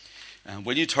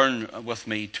Will you turn with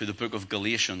me to the book of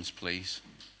Galatians, please?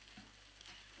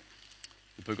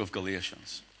 The book of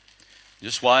Galatians.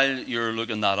 Just while you're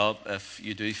looking that up, if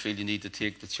you do feel you need to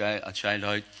take a child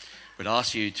out, we'd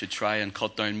ask you to try and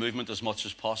cut down movement as much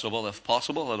as possible, if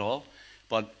possible at all.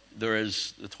 But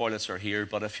the toilets are here,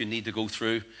 but if you need to go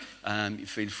through, you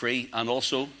feel free. And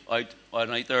also, out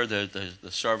there, the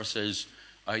services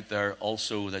out there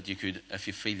also, that you could, if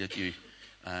you feel that you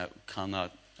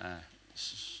cannot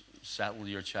settle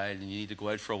your child and you need to go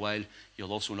out for a while,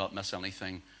 you'll also not miss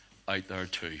anything out there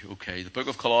too. Okay, the book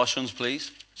of Colossians,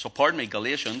 please. So pardon me,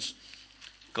 Galatians.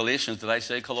 Did I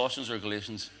say Colossians or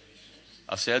Galatians?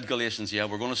 I said Galatians. Yeah,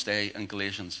 we're going to stay in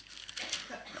Galatians.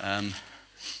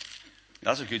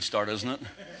 That's a good start, isn't it?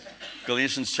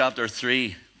 Galatians chapter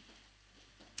 3,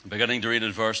 beginning to read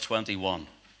at verse 21.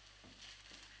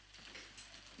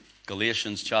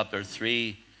 Galatians chapter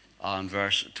 3 and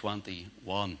verse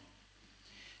 21.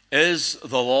 Is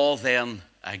the law then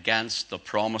against the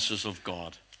promises of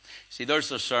God? See,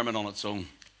 there's a sermon on its own.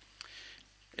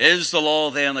 Is the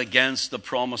law then against the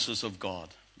promises of God?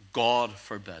 God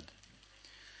forbid.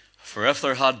 For if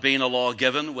there had been a law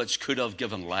given which could have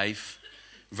given life,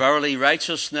 verily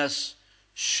righteousness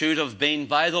should have been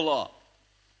by the law.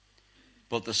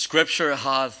 But the Scripture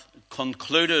hath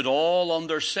concluded all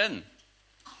under sin,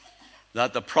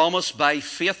 that the promise by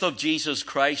faith of Jesus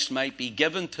Christ might be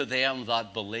given to them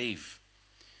that believe.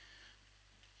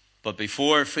 But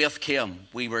before faith came,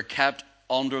 we were kept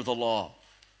under the law,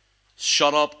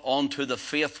 shut up unto the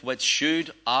faith which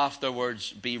should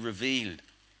afterwards be revealed.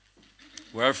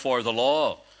 Wherefore the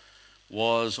law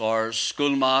was our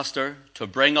schoolmaster to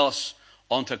bring us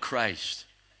unto Christ,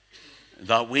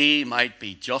 that we might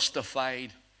be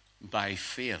justified by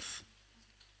faith.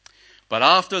 But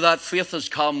after that faith has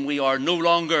come, we are no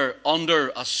longer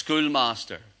under a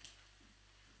schoolmaster.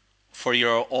 For you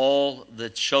are all the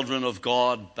children of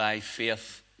God by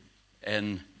faith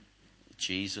in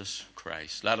Jesus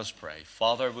Christ. Let us pray.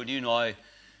 Father, would you now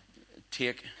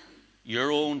take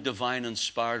your own divine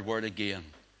inspired word again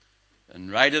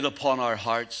and write it upon our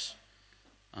hearts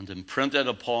and imprint it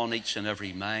upon each and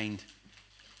every mind.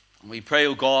 And we pray,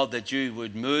 O God, that you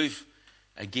would move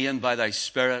again by thy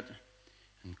Spirit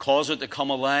and cause it to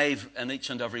come alive in each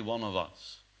and every one of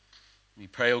us. We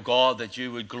pray, O God, that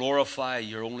you would glorify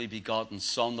your only begotten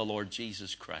Son, the Lord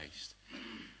Jesus Christ,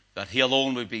 that he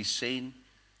alone would be seen,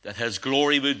 that his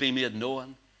glory would be made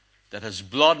known, that his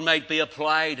blood might be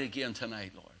applied again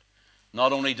tonight, Lord.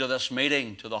 Not only to this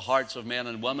meeting, to the hearts of men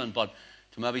and women, but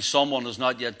to maybe someone who has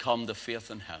not yet come to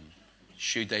faith in him,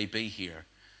 should they be here.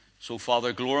 So,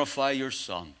 Father, glorify your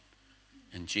Son.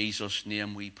 In Jesus'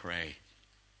 name we pray.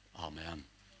 Amen.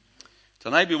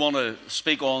 Tonight we want to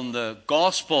speak on the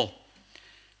gospel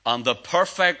and the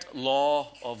perfect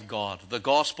law of God. The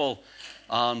gospel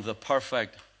and the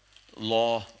perfect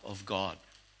law of God.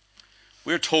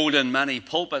 We're told in many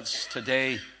pulpits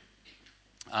today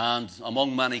and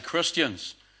among many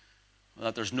Christians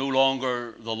that there's no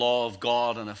longer the law of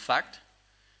God in effect,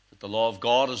 that the law of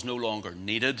God is no longer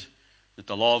needed, that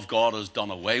the law of God is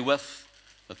done away with,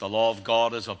 that the law of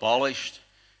God is abolished,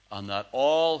 and that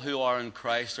all who are in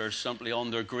Christ are simply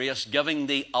under grace, giving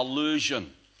the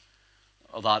illusion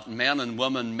that men and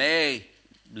women may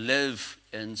live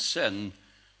in sin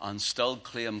and still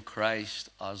claim Christ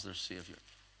as their Savior.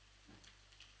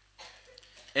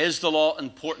 Is the law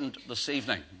important this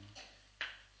evening?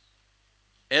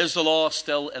 Is the law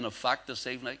still in effect this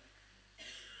evening?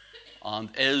 And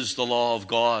is the law of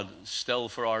God still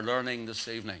for our learning this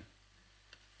evening?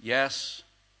 Yes,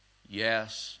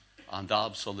 yes, and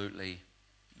absolutely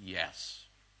yes.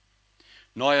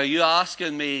 Now, are you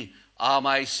asking me, am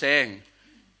I saying,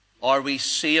 are we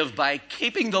saved by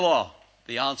keeping the law?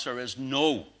 The answer is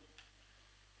no.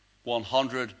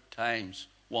 100 times,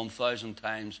 1,000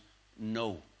 times,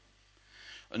 no.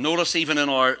 And notice even in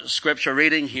our scripture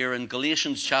reading here in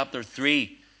Galatians chapter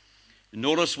 3,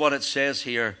 notice what it says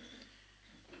here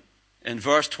in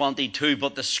verse 22.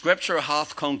 But the Scripture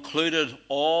hath concluded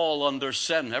all under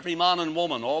sin. Every man and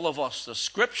woman, all of us, the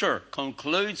Scripture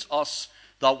concludes us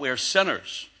that we're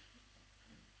sinners.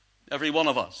 Every one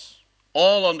of us,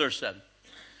 all under sin.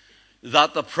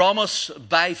 That the promise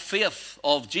by faith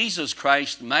of Jesus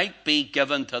Christ might be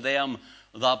given to them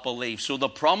that believe. So the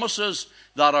promises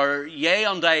that are yea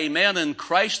and amen in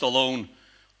Christ alone,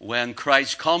 when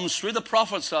Christ comes through the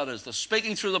prophets, that is, the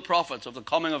speaking through the prophets of the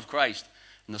coming of Christ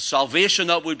and the salvation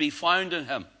that would be found in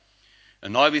him.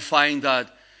 And now we find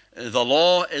that the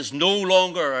law is no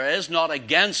longer, or is not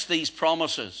against these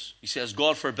promises. He says,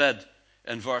 God forbid,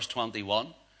 in verse 21.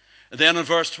 And then in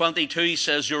verse 22 he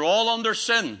says, you're all under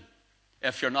sin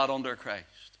if you're not under Christ.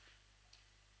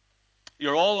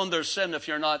 You're all under sin if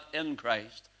you're not in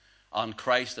Christ, and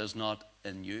Christ is not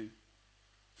in you.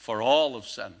 For all have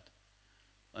sinned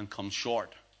and come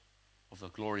short of the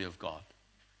glory of God.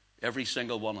 Every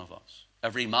single one of us.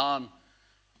 Every man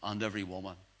and every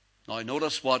woman. Now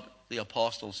notice what the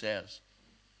apostle says.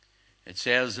 It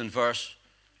says in verse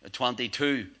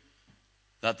 22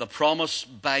 that the promise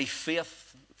by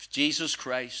faith of Jesus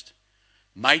Christ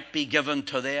might be given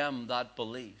to them that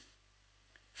believe.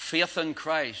 Faith in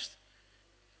Christ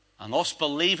and us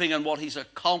believing in what he's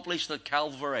accomplished at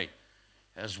Calvary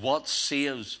is what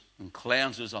saves and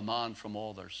cleanses a man from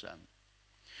all their sin.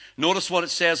 Notice what it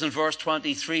says in verse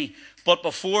 23. But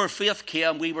before faith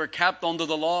came, we were kept under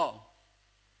the law,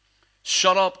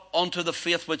 shut up unto the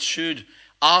faith which should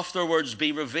afterwards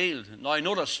be revealed. Now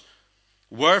notice,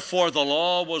 wherefore the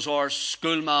law was our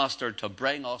schoolmaster to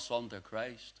bring us unto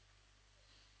Christ.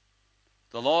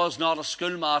 The law is not a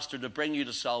schoolmaster to bring you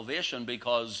to salvation,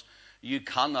 because you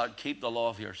cannot keep the law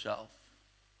of yourself.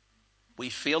 We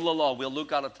fail the law. We'll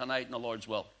look at it tonight in the Lord's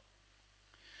will.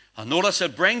 And notice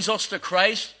it brings us to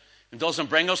Christ. It doesn't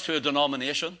bring us to a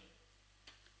denomination.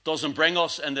 It doesn't bring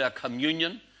us into a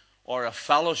communion or a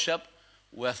fellowship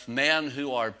with men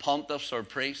who are pontiffs or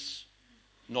priests,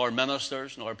 nor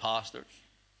ministers, nor pastors.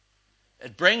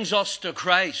 It brings us to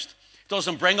Christ. It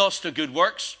doesn't bring us to good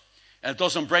works. And it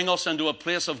doesn't bring us into a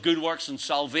place of good works and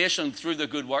salvation through the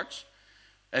good works.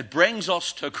 It brings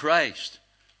us to Christ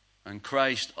and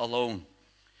Christ alone.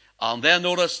 And then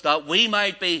notice that we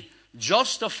might be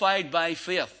justified by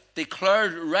faith,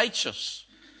 declared righteous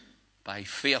by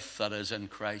faith that is in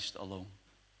Christ alone.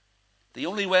 The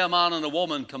only way a man and a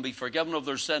woman can be forgiven of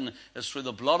their sin is through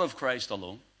the blood of Christ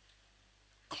alone,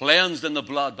 cleansed in the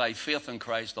blood by faith in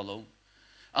Christ alone.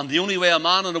 And the only way a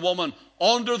man and a woman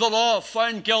under the law,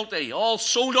 found guilty, all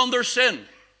sold under sin,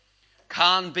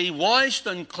 can be washed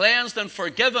and cleansed and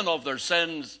forgiven of their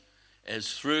sins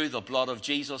is through the blood of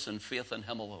Jesus and faith in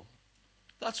him alone.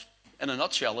 That's in a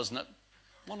nutshell, isn't it?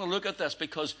 I want to look at this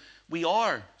because we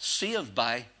are saved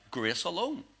by grace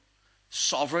alone.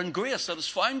 Sovereign grace that has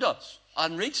found us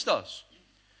and reached us.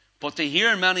 But to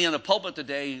hear many in the pulpit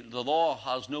today, the law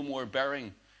has no more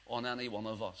bearing on any one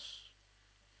of us.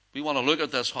 We want to look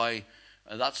at this, how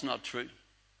that's not true.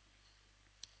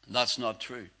 That's not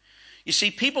true. You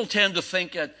see, people tend to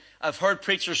think that, I've heard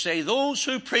preachers say, those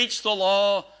who preach the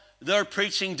law, they're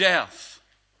preaching death.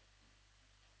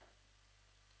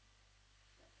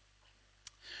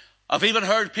 I've even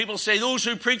heard people say, those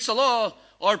who preach the law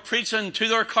are preaching to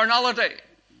their carnality.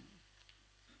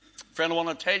 Friend, I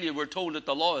want to tell you, we're told that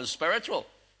the law is spiritual.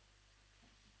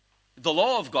 The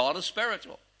law of God is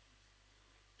spiritual.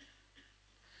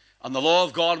 And the law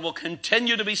of God will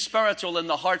continue to be spiritual in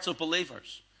the hearts of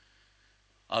believers,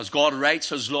 as God writes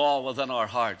his law within our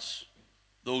hearts,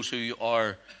 those who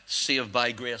are saved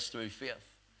by grace through faith.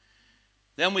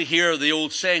 Then we hear the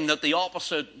old saying that the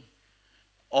opposite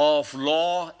of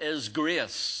law is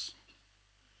grace.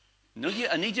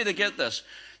 I need you to get this,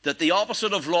 that the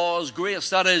opposite of law is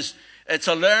grace. That is, it's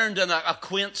a learned and a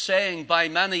quaint saying by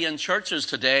many in churches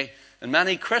today, and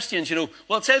many Christians,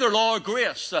 well, it's either law or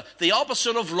grace. The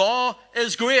opposite of law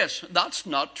is grace. That's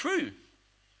not true.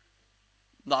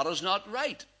 That is not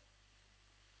right.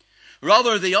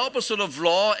 Rather, the opposite of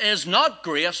law is not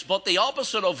grace, but the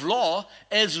opposite of law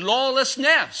is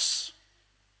lawlessness.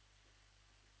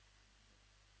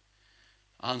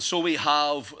 And so we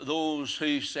have those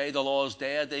who say the law is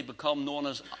dead. They become known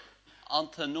as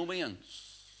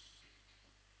antinomians.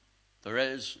 There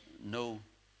is no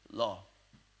law.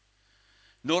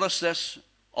 Notice this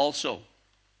also.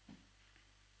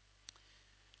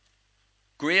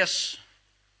 Grace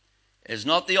is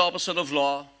not the opposite of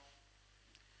law.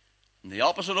 And the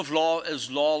opposite of law is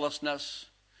lawlessness.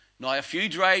 Now, if you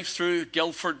drive through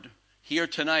Guildford here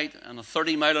tonight in a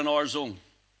 30-mile-an-hour zone,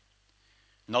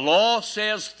 and the law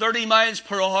says 30 miles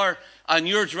per hour, and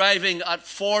you're driving at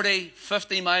 40,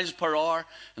 50 miles per hour,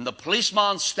 and the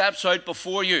policeman steps out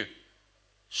before you,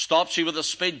 stops you with a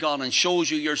speed gun and shows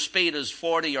you your speed is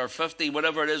 40 or 50,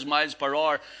 whatever it is, miles per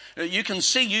hour, you can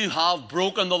see you have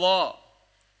broken the law.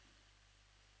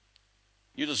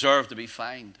 You deserve to be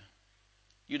fined.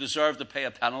 You deserve to pay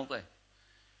a penalty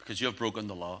because you've broken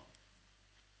the law.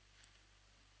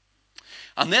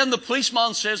 And then the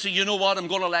policeman says, you know what, I'm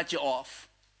going to let you off.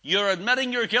 You're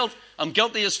admitting your guilt. I'm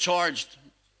guilty as charged.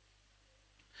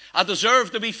 I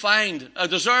deserve to be fined. I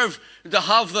deserve to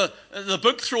have the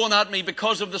book thrown at me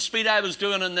because of the speed I was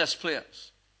doing in this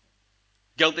place.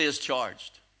 Guilty as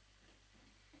charged.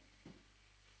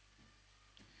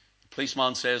 The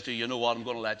policeman says to you, you know what, I'm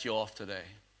going to let you off today.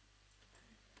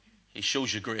 He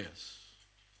shows you grace.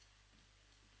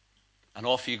 And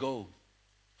off you go.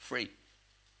 free.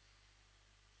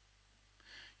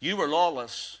 You were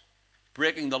lawless,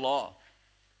 breaking the law.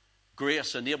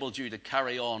 Grace enabled you to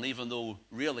carry on, even though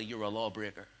really you're a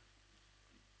lawbreaker.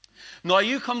 Now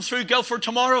you come through Guildford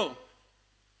tomorrow,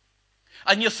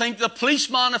 and you think, the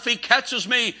policeman, if he catches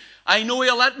me, I know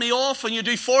he'll let me off, and you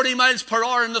do 40 miles per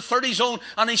hour in the 30 zone,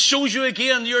 and he shows you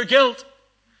again your guilt.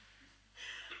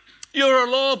 You're a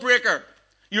lawbreaker.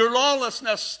 Your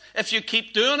lawlessness, if you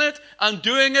keep doing it and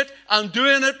doing it and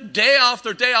doing it day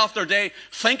after day after day,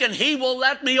 thinking he will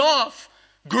let me off,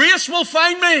 grace will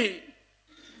find me.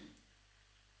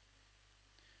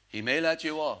 He may let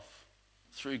you off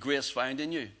through grace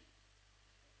finding you,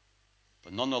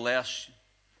 but nonetheless,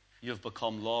 you've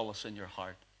become lawless in your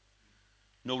heart,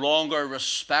 no longer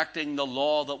respecting the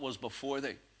law that was before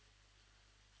thee,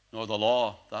 nor the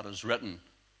law that is written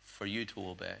for you to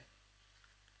obey.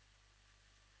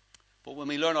 But when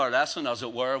we learn our lesson, as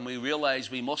it were, and we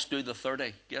realize we must do the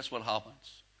 30, guess what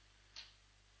happens?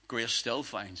 Grace still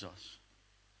finds us.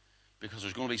 Because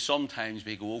there's going to be some times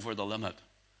we go over the limit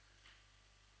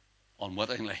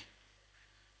unwittingly.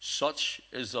 Such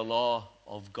is the law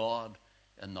of God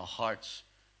in the hearts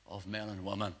of men and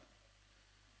women.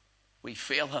 We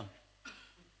fail Him.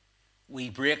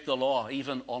 We break the law,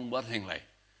 even unwittingly.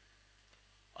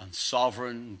 And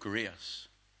sovereign grace,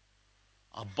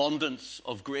 abundance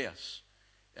of grace,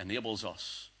 enables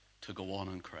us to go on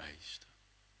in Christ.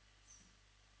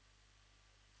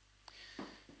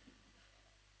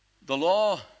 The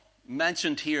law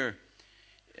mentioned here,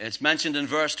 it's mentioned in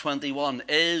verse 21,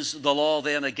 is the law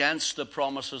then against the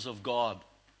promises of God?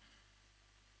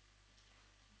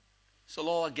 It's the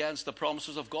law against the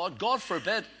promises of God. God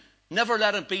forbid. Never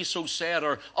let it be so said,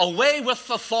 or away with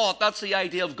the thought. That's the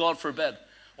idea of God forbid.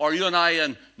 Or you and I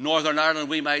in Northern Ireland,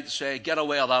 we might say, get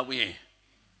away with that way.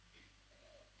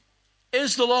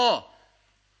 Is the law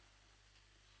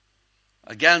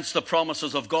against the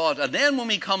promises of God? And then when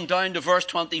we come down to verse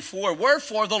 24,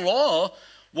 wherefore the law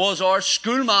was our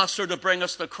schoolmaster to bring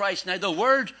us to Christ. Now the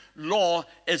word law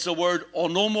is the word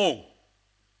onomo.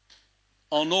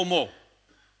 Onomo.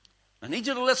 I need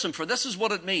you to listen, for this is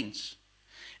what it means.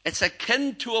 It's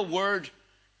akin to a word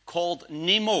called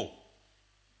nemo.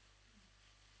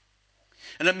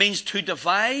 And it means to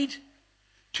divide,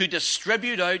 to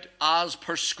distribute out as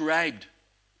prescribed.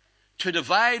 To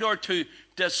divide or to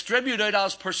distribute out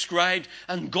as prescribed.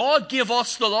 And God gave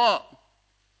us the law.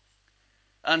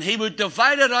 And He would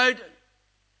divide it out.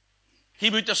 He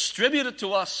would distribute it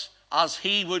to us as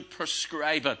He would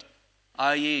prescribe it.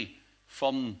 I.e.,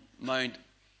 from Mount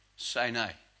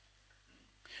Sinai.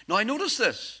 Now I notice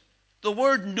this. The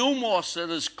word nomos that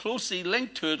is closely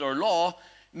linked to it, or law,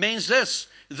 means this: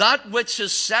 that which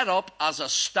is set up as a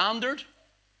standard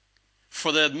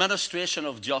for the administration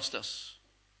of justice.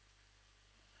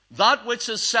 That which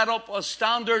is set up as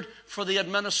standard for the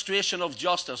administration of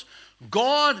justice.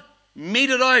 God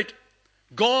meted out.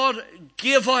 God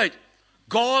gave out.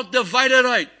 God divided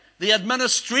out the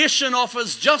administration of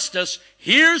His justice.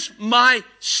 Here's my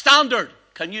standard.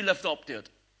 Can you live up to it?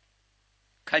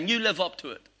 Can you live up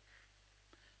to it?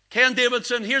 Ken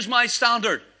Davidson, here's my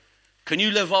standard. Can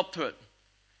you live up to it?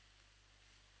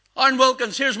 Aaron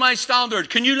Wilkins, here's my standard.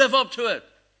 Can you live up to it?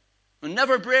 And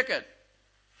never break it.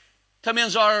 Timmy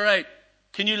and Zara Wright,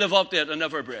 can you live up to it and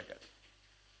never break it?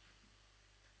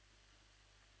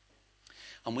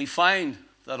 And we find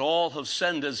that all have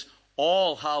sinned, as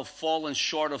all have fallen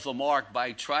short of the mark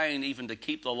by trying even to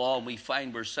keep the law. And we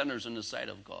find we're sinners in the sight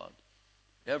of God.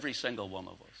 Every single one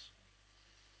of us.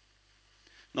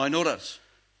 Now notice,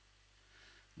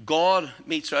 God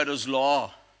metes out His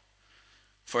law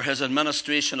for His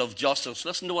administration of justice.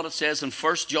 Listen to what it says in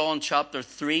 1 John chapter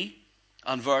 3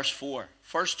 and verse 4.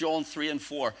 1 John 3 and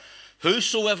 4.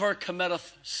 Whosoever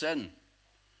committeth sin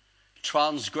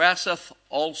transgresseth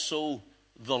also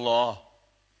the law.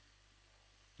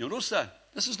 You notice that?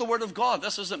 This is the word of God.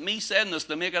 This isn't me saying this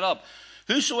to make it up.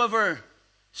 Whosoever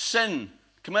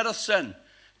committeth sin,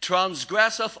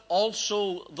 transgresseth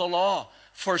also the law.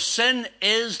 For sin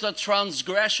is the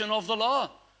transgression of the law.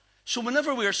 So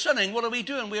whenever we are sinning, what are we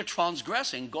doing? We are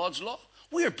transgressing God's law.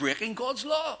 We are breaking God's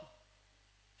law.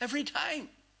 Every time.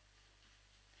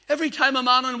 Every time a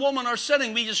man and woman are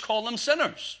sinning, we just call them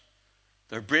sinners.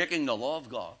 They're breaking the law of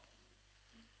God.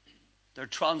 They're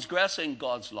transgressing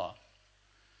God's law.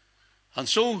 And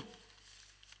so,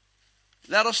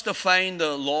 let us define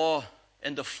the law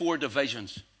into 4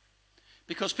 divisions.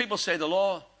 Because people say the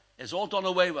law is all done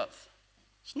away with.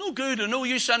 It's no good or no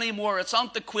use anymore. It's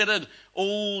antiquated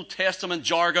Old Testament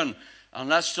jargon. And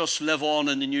let's just live on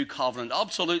in the New Covenant.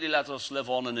 Absolutely, let us live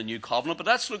on in the New Covenant. But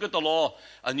let's look at the law,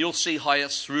 and you'll see how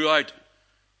it's throughout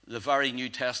the very New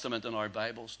Testament in our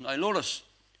Bibles. Now notice,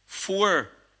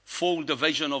 fourfold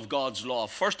division of God's law.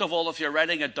 First of all, if you're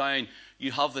writing it down,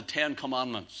 you have the Ten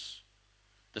Commandments.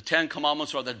 The Ten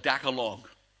Commandments are the Decalogue.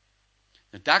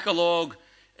 The Decalogue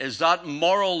is that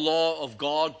moral law of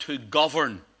God to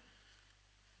govern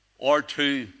or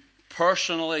to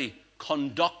personally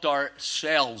conduct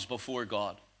ourselves before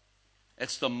God.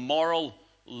 It's the moral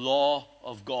law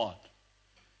of God.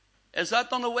 Is that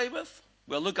done away with?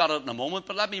 We'll look at it in a moment,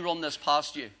 but let me run this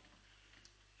past you.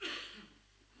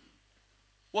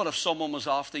 What if someone was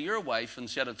after your wife and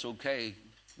said it's okay,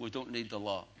 we don't need the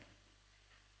law?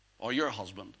 Or your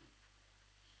husband?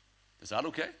 Is that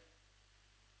okay?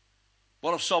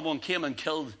 What if someone came and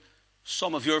killed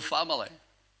some of your family?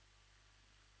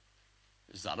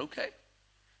 Is that okay?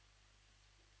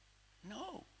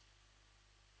 No.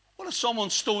 What if someone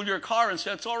stole your car and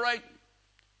said, it's all right,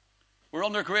 we're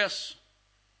under grace?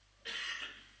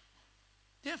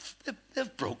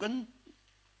 They've broken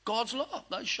God's law.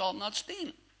 Thou shalt not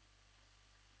steal.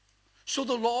 So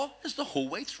the law is the whole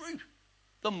way through.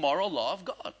 The moral law of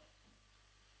God.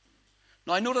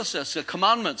 Now notice this. The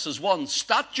commandments is one.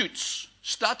 Statutes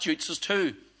is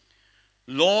two.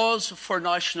 Laws for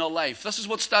national life. This is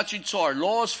what statutes are.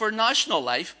 Laws for national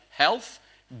life, health,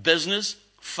 business,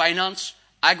 finance,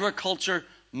 agriculture,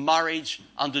 marriage,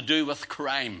 and to do with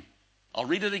crime. I'll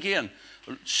read it again.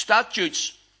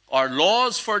 Statutes are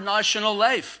laws for national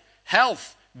life,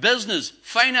 health, business,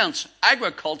 finance,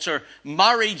 agriculture,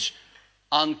 marriage,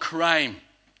 and crime.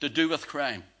 To do with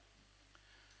crime.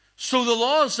 So the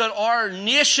laws that our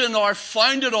nation are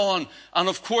founded on, and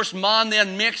of course man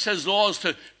then makes his laws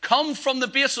to come from the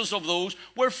basis of those,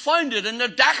 were founded in the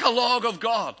Decalogue of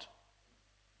God.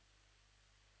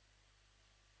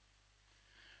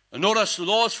 And notice the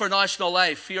laws for national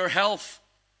life, for your health.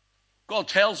 God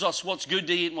tells us what's good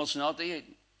to eat and what's not to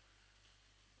eat.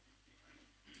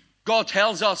 God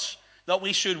tells us that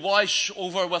we should wash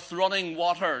over with running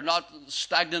water, not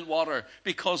stagnant water,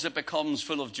 because it becomes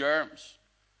full of germs.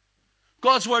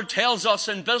 God's word tells us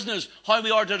in business how we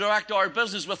are to direct our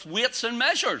business with weights and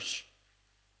measures.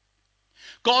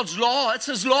 God's law, it's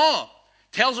his law,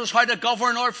 tells us how to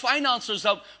govern our finances,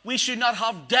 that we should not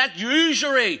have debt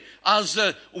usury as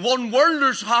the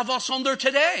one-worlders have us under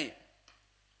today.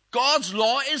 God's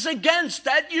law is against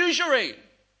debt usury.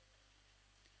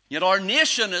 Yet our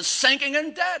nation is sinking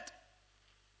in debt.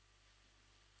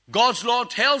 God's law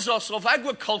tells us of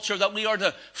agriculture that we are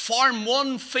to farm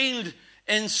one field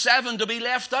in 7 to be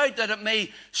left out, that it may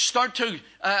start to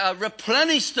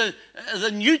replenish the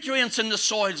nutrients in the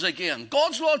soils again.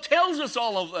 God's law tells us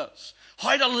all of this,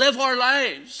 how to live our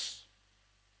lives.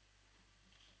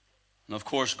 And of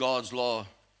course, God's law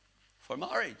for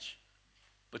marriage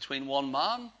between one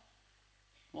man,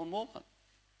 one woman.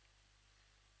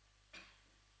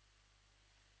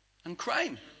 And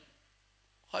crime,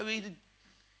 how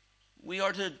we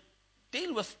are to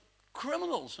deal with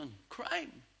criminals and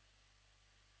crime.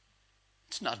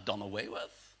 It's not done away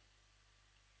with.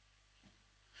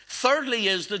 Thirdly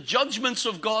is the judgments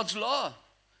of God's law.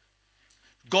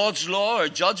 God's law or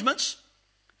judgments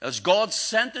as God's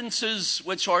sentences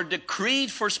which are decreed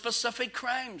for specific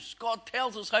crimes. God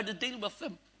tells us how to deal with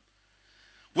them.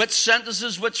 Which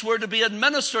sentences which were to be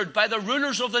administered by the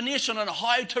rulers of the nation and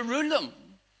how to rule them.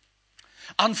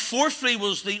 And fourthly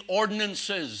was the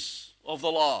ordinances of the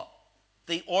law.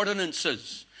 The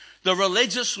ordinances. The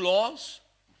religious laws.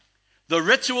 The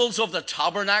rituals of the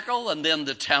tabernacle and then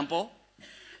the temple.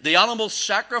 The animal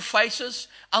sacrifices.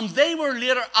 And they were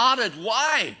later added.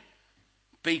 Why?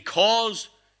 Because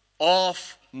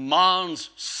of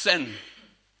man's sin.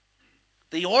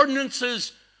 The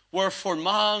ordinances were for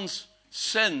man's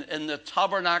sin in the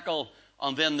tabernacle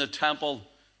and then the temple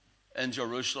in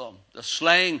Jerusalem. The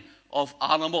slaying of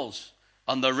animals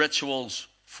and the rituals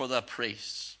for the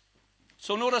priests.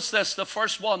 So notice this, the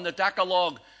first one, the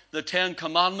Decalogue, the Ten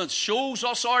Commandments, shows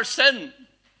us our sin.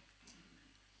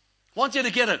 I want you to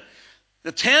get it.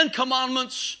 The Ten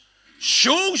Commandments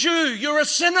shows you you're a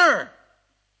sinner.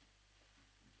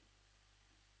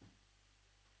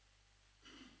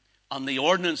 And the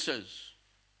ordinances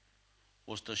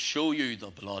was to show you the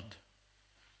blood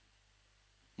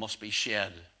must be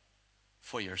shed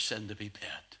for your sin to be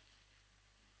paid.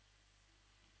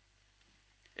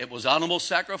 It was animal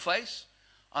sacrifice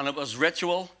and it was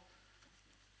ritual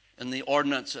in the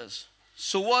ordinances.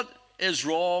 So what is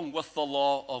wrong with the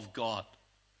law of God?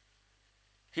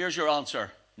 Here's your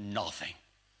answer. Nothing.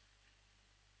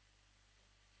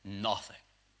 Nothing.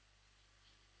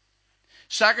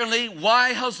 Secondly,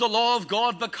 why has the law of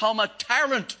God become a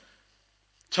tyrant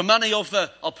to many of the,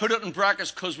 I'll put it in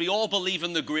brackets because we all believe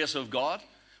in the grace of God.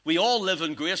 We all live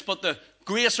in grace, but the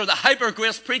grace or the hyper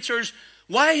grace preachers,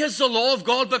 why has the law of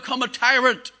God become a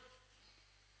tyrant?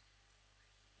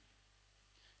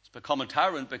 It's become a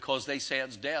tyrant because they say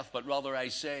it's death, but rather I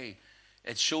say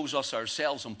it shows us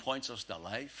ourselves and points us to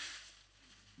life.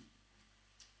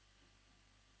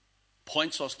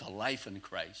 Points us to life in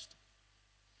Christ.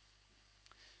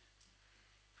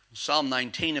 Psalm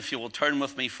 19, if you will turn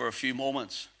with me for a few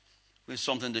moments. We have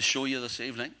something to show you this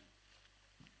evening.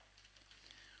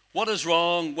 What is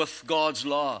wrong with God's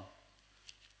law?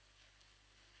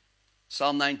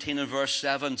 Psalm 19 and verse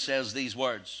 7 says these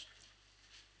words.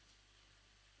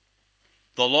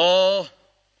 The law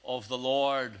of the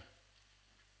Lord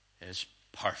is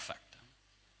perfect.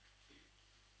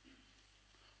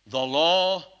 The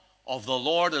law of the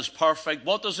Lord is perfect.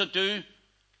 What does it do?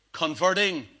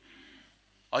 Converting.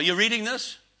 Are you reading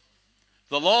this?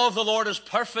 The law of the Lord is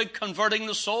perfect, converting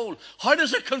the soul. How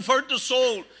does it convert the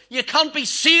soul? You can't be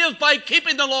saved by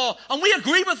keeping the law. And we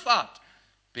agree with that.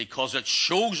 Because it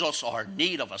shows us our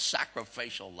need of a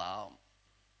sacrificial lamb.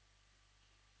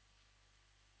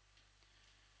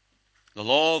 The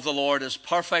law of the Lord is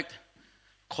perfect,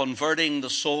 converting the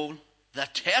soul. The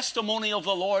testimony of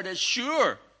the Lord is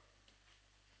sure,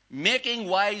 making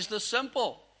wise the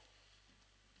simple.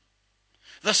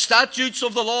 The statutes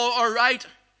of the law are right,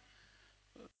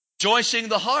 rejoicing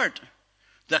the heart.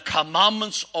 The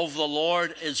commandments of the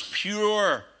Lord is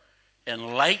pure,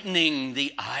 enlightening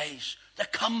the eyes. The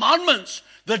commandments,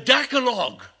 the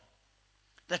Decalogue,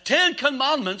 the 10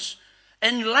 Commandments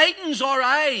enlightens our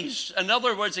eyes. In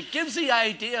other words, it gives the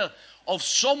idea of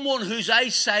someone whose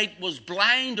eyesight was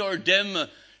blind or dim,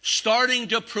 starting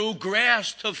to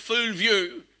progress to full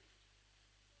view.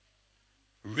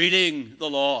 Reading the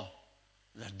law,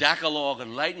 the Decalogue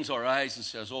enlightens our eyes and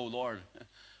says, oh Lord,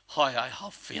 how I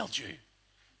have failed you.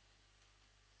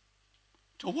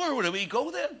 To where do we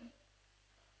go then?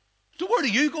 To where do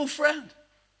you go, friend?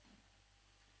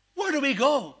 Where do we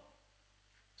go?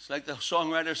 It's like the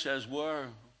songwriter says, where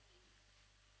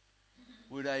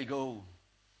would I go?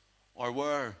 Or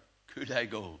where could I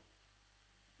go?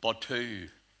 But to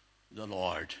the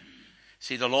Lord.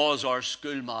 See, the law is our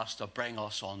schoolmaster to bring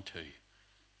us on to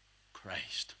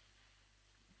Christ.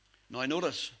 Now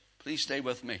notice, please stay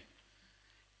with me.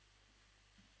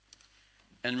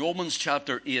 In Romans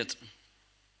chapter 8,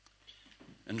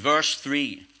 in verse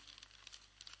 3,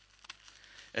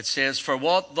 it says, for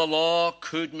what the law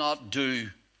could not do.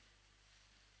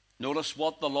 Notice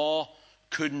what the law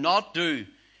could not do,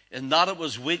 in that it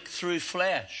was weak through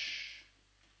flesh.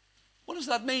 What does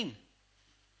that mean?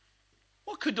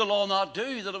 What could the law not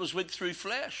do that it was weak through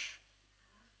flesh?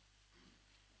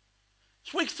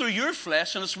 It's weak through your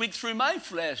flesh and it's weak through my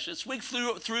flesh. It's weak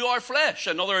through our flesh.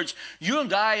 In other words, you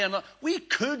and I, we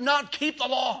could not keep the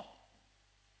law.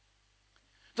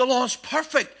 The law is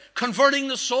perfect, converting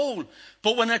the soul.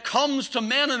 But when it comes to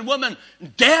men and women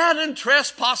dead in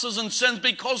trespasses and sins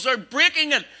because they're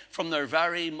breaking it from their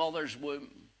very mother's womb.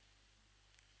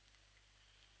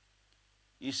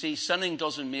 You see, sinning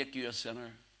doesn't make you a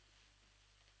sinner.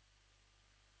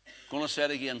 I'm going to say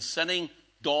it again. Sinning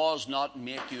does not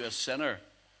make you a sinner.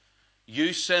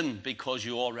 You sin because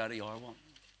you already are one.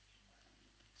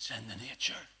 It's in the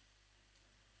nature.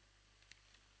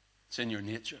 It's in your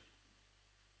nature.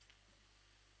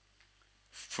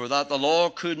 For that the law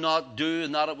could not do,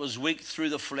 and that it was weak through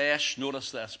the flesh. Notice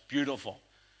this, beautiful.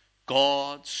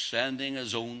 God sending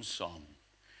his own Son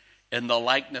in the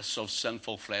likeness of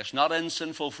sinful flesh. Not in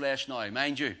sinful flesh now,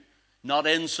 mind you. Not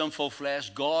in sinful flesh.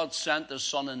 God sent his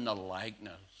Son in the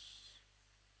likeness.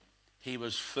 He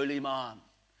was fully man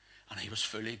and he was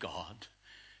fully God.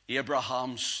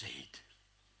 Abraham's seed.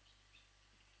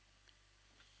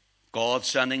 God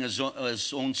sending his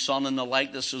own Son in the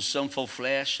likeness of sinful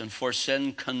flesh, and for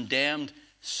sin condemned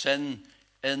sin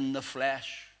in the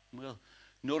flesh. Well,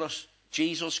 notice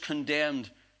Jesus condemned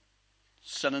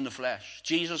sin in the flesh.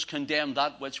 Jesus condemned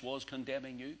that which was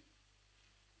condemning you.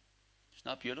 Isn't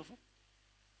that beautiful?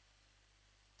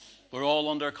 We're all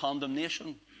under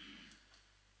condemnation.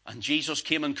 And Jesus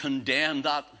came and condemned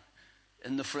that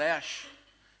in the flesh.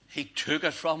 He took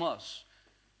it from us.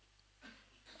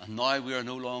 And now we are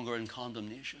no longer in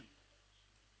condemnation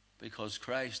because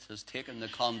Christ has taken the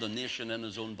condemnation in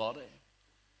his own body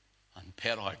and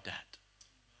paid our debt.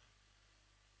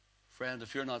 Friend,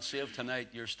 if you're not saved tonight,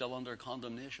 you're still under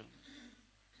condemnation.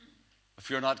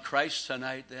 If you're not Christ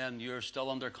tonight, then you're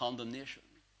still under condemnation.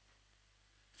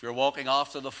 If you're walking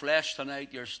after the flesh tonight,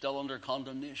 you're still under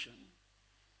condemnation.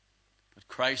 But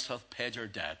Christ hath paid your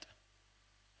debt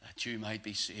that you might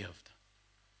be saved,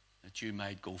 that you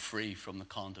might go free from the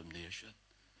condemnation.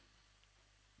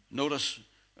 Notice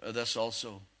this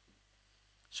also.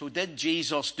 So did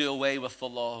Jesus do away with the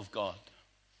law of God?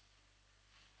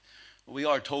 We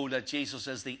are told that Jesus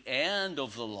is the end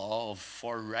of the law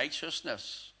for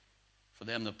righteousness for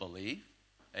them that believe.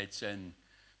 It's in,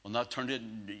 we'll not turn to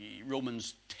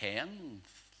Romans 10,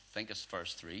 I think it's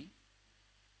verse 3.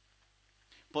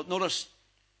 But notice,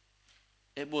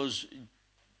 it was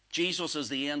Jesus is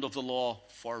the end of the law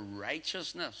for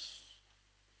righteousness.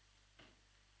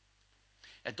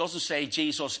 It doesn't say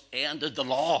Jesus ended the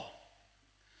law.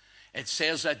 It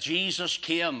says that Jesus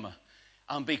came,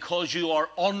 and because you are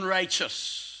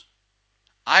unrighteous,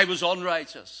 I was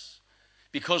unrighteous,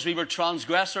 because we were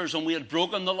transgressors and we had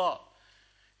broken the law,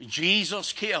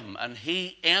 Jesus came and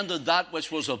he ended that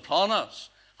which was upon us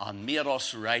and made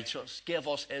us righteous, gave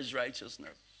us his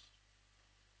righteousness.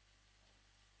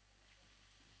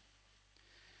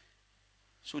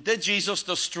 So did Jesus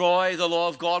destroy the law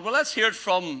of God? Well, let's hear it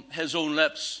from his own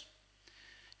lips.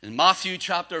 In Matthew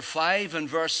chapter 5 and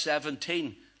verse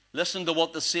 17, listen to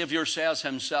what the Savior says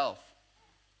himself.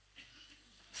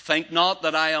 Think not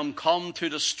that I am come to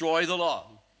destroy the law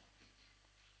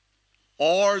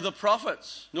or the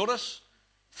prophets. Notice,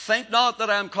 think not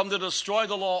that I am come to destroy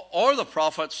the law or the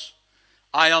prophets.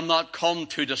 I am not come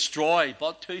to destroy,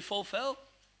 but to fulfill.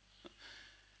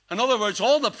 In other words,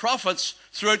 all the prophets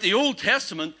throughout the Old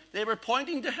Testament, they were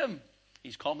pointing to him.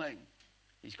 He's coming.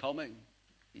 He's coming.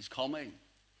 He's coming.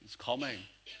 He's coming.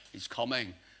 He's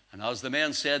coming. And as the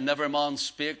men said, never man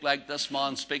spake like this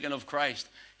man speaking of Christ.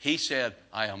 He said,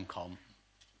 I am come.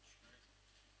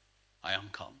 I am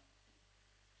come.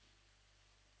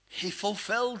 He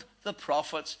fulfilled the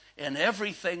prophets in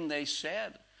everything they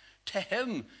said. To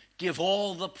him give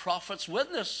all the prophets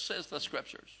witness, says the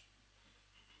Scriptures.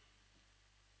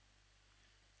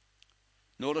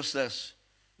 Notice this.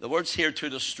 The words here, to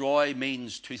destroy,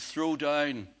 means to throw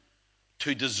down,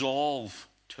 to dissolve,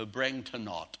 to bring to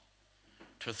naught.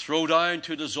 To throw down,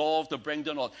 to dissolve, to bring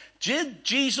to naught. Did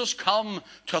Jesus come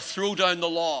to throw down the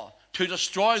law, to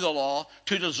destroy the law,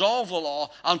 to dissolve the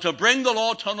law, and to bring the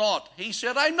law to naught? He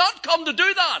said, I'm not come to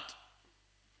do that.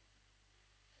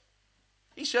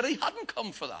 He said he hadn't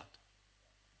come for that.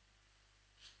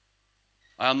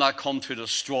 I am not come to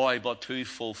destroy, but to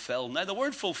fulfill. Now, the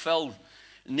word fulfilled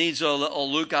needs a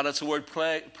little look at it. It's the word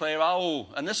plerao,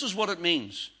 and this is what it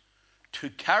means. To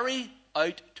carry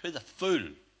out to the full.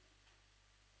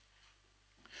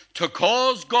 To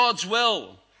cause God's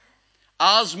will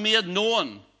as made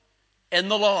known in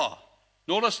the law.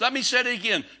 Notice, let me say it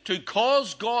again. To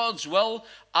cause God's will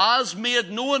as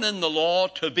made known in the law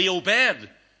to be obeyed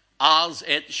as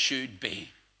it should be.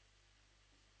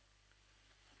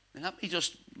 And let me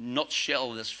just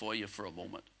nutshell this for you for a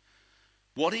moment.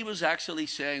 What he was actually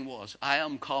saying was, I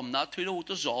am come not to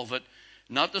dissolve it,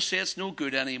 not to say it's no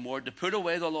good anymore, to put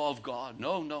away the law of God.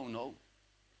 No, no, no.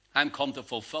 I'm come to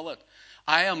fulfill it.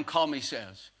 I am come, he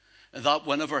says, that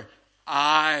whenever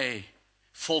I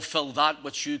fulfill that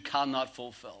which you cannot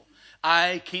fulfill,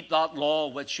 I keep that law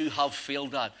which you have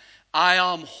failed at. I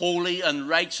am holy and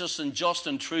righteous and just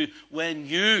and true when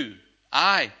you,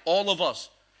 all of us,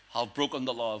 have broken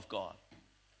the law of God.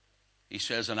 He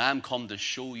says, and I'm come to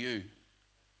show you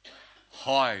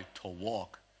how to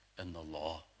walk in the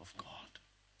law of God.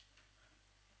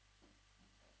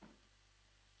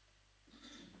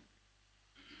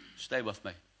 Stay with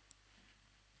me.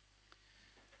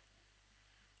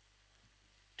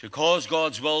 To cause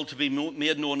God's will to be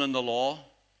made known in the law,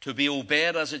 to be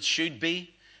obeyed as it should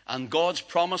be, and God's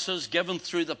promises given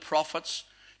through the prophets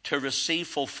to receive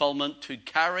fulfillment, to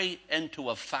carry into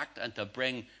effect and to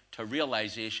bring to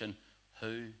realization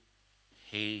who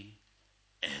he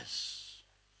is.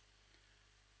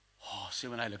 Oh, see,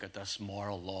 when I look at this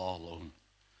moral law alone,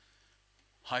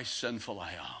 how sinful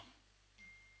I am.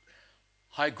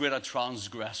 How great a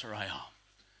transgressor I am.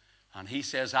 And he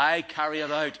says, I carry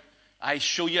it out. I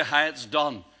show you how it's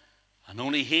done. And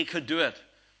only he could do it.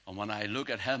 And when I look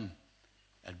at him,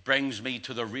 it brings me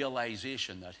to the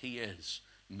realization that he is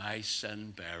my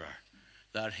sin bearer.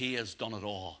 That he has done it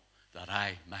all, that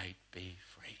I might be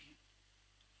free.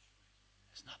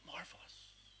 Isn't that marvelous?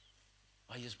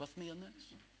 Are you with me in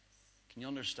this? Can you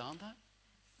understand that?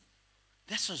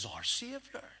 This is our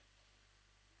Savior.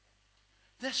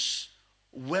 This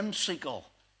whimsical,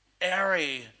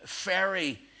 airy,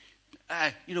 fairy,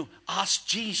 ask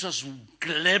Jesus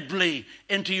glibly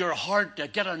into your heart to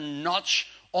get a notch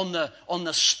on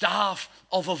the staff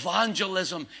of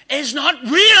evangelism is not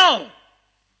real.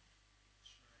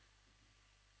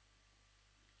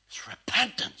 It's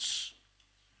repentance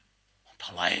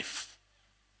unto life,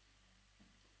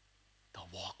 to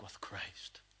walk with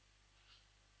Christ.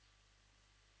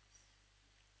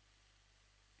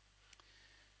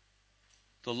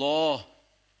 The law,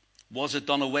 was it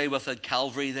done away with at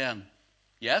Calvary then?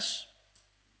 Yes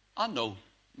and no.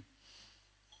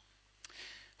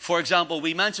 For example,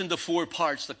 we mentioned the four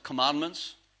parts: the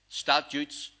commandments,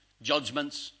 statutes,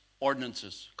 judgments,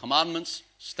 ordinances. Commandments,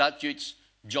 statutes,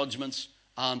 judgments,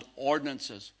 and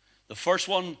ordinances. The first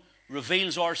one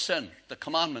reveals our sin. The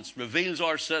commandments reveals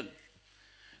our sin.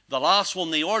 The last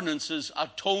one, the ordinances,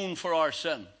 atone for our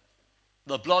sin.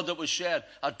 The blood that was shed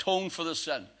atoned for the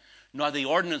sin. Now the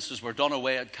ordinances were done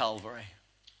away at Calvary.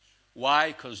 Why?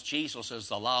 Because Jesus is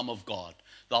the Lamb of God.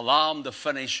 The Lamb to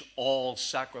finish all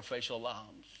sacrificial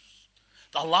lambs.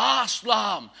 The last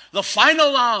Lamb, the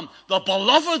final Lamb, the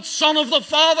beloved Son of the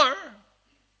Father.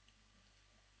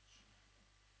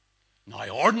 Now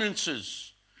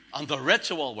ordinances and the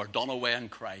ritual were done away in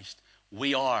Christ.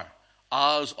 We are,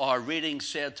 as our reading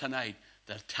said tonight,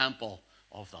 the temple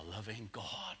of the living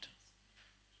God.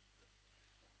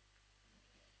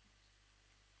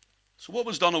 So what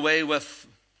was done away with?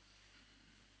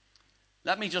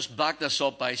 Let me just back this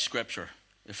up by Scripture.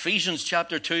 Ephesians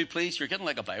chapter 2, please. You're getting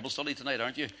like a Bible study tonight,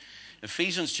 aren't you?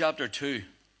 Ephesians chapter 2.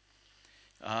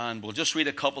 And we'll just read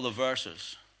a couple of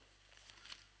verses.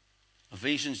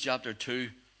 Ephesians chapter 2,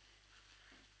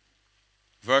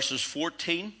 verses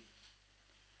 14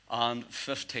 and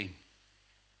 15.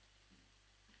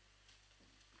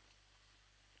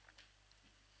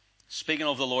 Speaking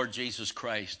of the Lord Jesus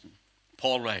Christ,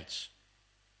 Paul writes,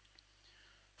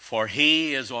 "For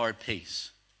he is our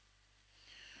peace,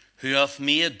 who hath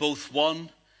made both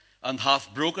one, and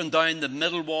hath broken down the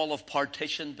middle wall of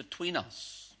partition between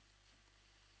us."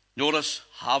 Notice,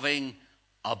 having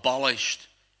abolished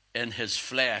in his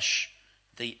flesh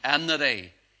the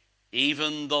enmity,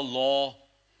 even the law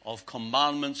of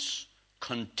commandments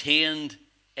contained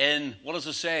in, what does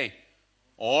it say?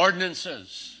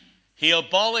 Ordinances. He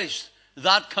abolished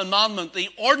that commandment, the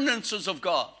ordinances of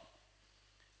God,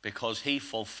 because he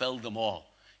fulfilled them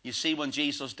all. You see, when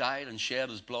Jesus died and shed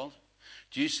his blood,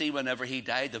 do you see whenever he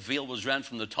died, the veil was rent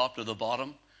from the top to the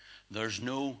bottom? There's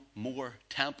no more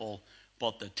temple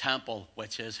but the temple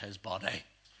which is his body.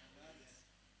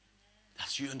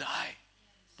 That's you and I,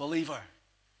 believer.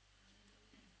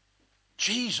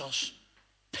 Jesus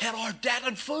paid our debt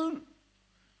in full.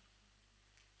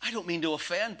 I don't mean to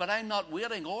offend, but I'm not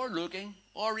waiting or looking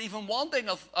or even wanting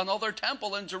another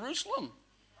temple in Jerusalem.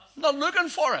 I'm not looking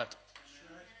for it.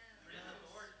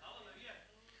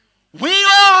 We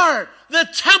are the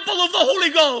temple of the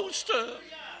Holy Ghost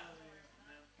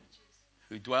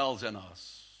who dwells in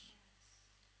us.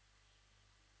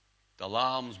 The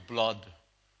Lamb's blood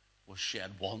was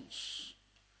shed once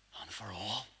and for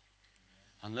all.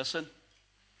 And listen,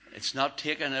 it's not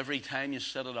taken every time you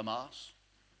sit at a Mass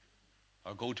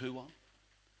or go to one.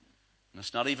 And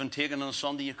it's not even taken on a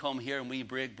Sunday you come here and we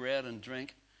break bread and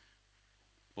drink.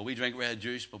 Well, we drink red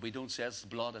juice, but we don't say it's the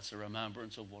blood. It's a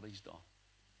remembrance of what he's done.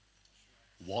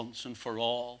 Once and for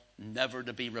all, never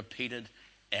to be repeated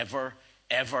ever,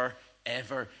 ever,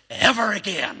 ever, ever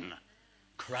again.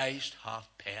 Christ hath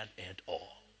paid it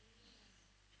all.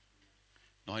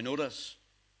 Now notice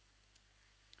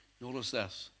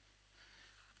this.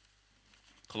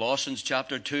 Colossians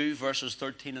chapter 2, verses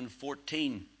 13 and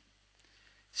 14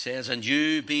 says, "And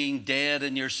you being dead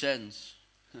in your sins,"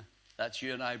 that's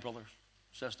you and I, brother,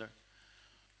 sister.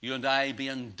 You and I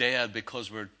being dead because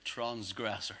we're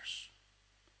transgressors,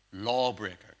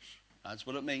 lawbreakers. That's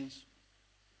what it means.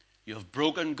 You have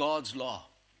broken God's law.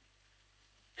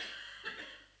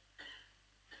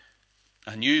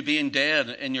 "And you being dead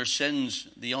in your sins,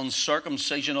 the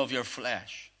uncircumcision of your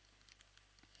flesh,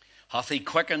 hath he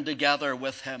quickened together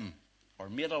with him," or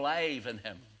made alive in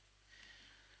him,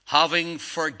 "having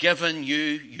forgiven you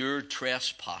your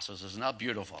trespasses." Isn't that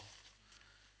beautiful?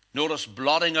 Notice,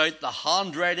 blotting out the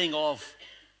handwriting of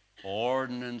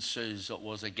ordinances that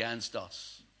was against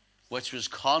us, which was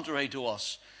contrary to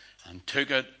us, and took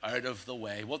it out of the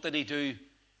way. What did he do?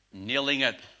 Nailing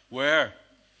it. Where?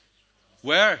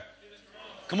 Where?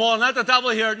 Come on, let the devil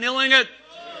hear it. Nailing it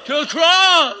to a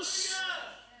cross.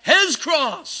 His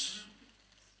cross.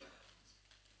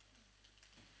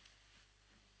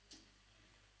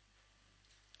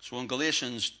 So in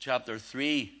Galatians chapter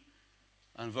 3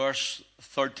 and verse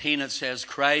 13 it says,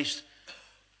 "Christ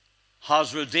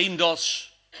has redeemed us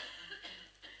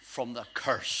from the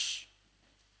curse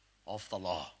of the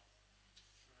law."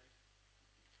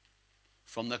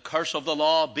 From the curse of the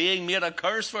law being made a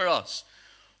curse for us.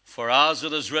 "For as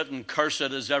it is written, cursed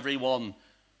is every one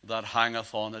that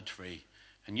hangeth on a tree."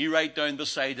 And you write down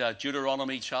beside that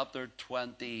Deuteronomy chapter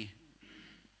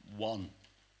 21.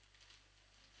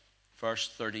 Verse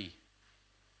 33,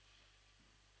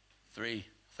 I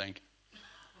think.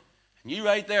 And you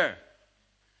right there.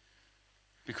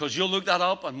 Because you'll look that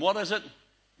up, and what is it?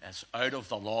 It's out of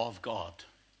the law of God.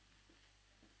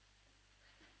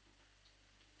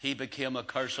 He became a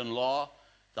curse in law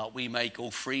that we might go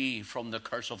free from the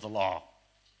curse of the law.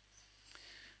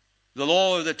 The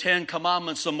law of the 10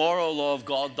 Commandments, the moral law of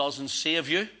God, doesn't save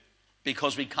you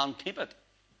because we can't keep it.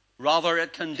 Rather,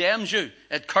 it condemns you.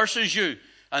 It curses you.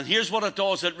 And here's what it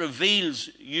does. It reveals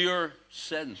your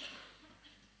sin.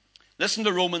 Listen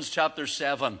to Romans chapter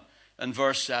 7 and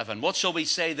verse 7. What shall we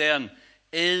say then?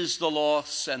 Is the law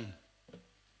sin?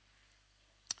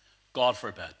 God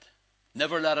forbid.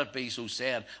 Never let it be so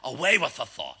said. Away with the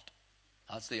thought.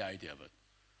 That's the idea of it.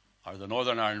 Or the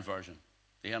Northern Ireland version,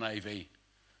 the NIV.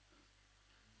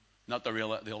 Not the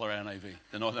other NIV,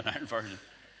 the Northern Ireland version.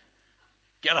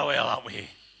 Get away that way.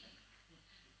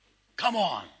 Come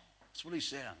on. That's what he's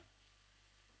saying.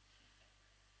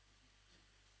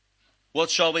 What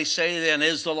shall we say then?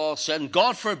 Is the law sin?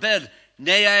 God forbid.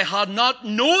 Nay, I had not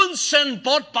known sin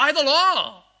but by the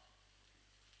law.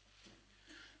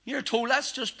 You're told,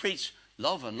 let's just preach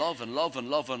love and love and love and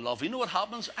love and love. You know what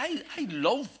happens? I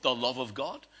love the love of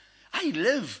God. I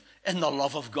live in the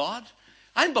love of God.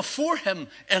 I'm before him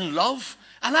in love,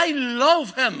 and I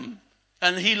love him,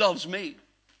 and he loves me.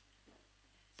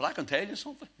 But I can tell you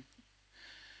something.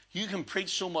 You can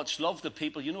preach so much love to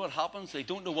people, you know what happens? They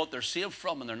don't know what they're saved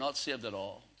from, and they're not saved at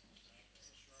all.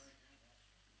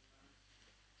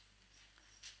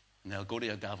 And they'll go to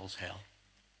a devil's hell.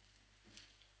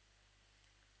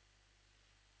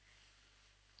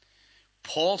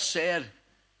 Paul said,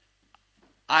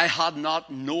 I had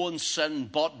not known sin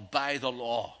but by the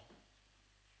law.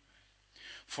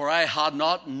 For I had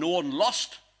not known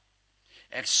lust,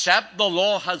 except the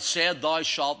law had said, thou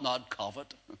shalt not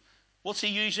covet. What's he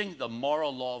using? The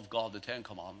moral law of God, the 10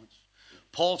 Commandments.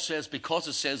 Paul says, because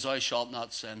it says thou shalt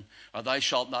not sin, or thou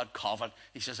shalt not covet,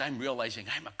 he says, I'm realizing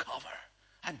I'm a coveter.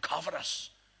 I'm covetous.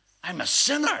 I'm a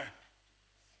sinner.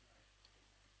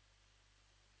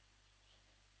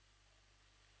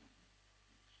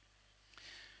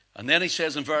 And then he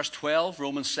says in verse 12,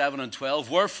 Romans 7 and 12,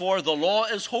 wherefore the law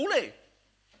is holy,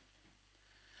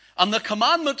 and the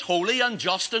commandment holy and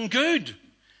just and good.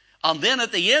 And then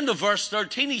at the end of verse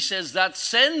 13 he says that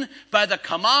sin by the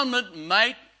commandment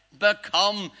might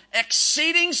become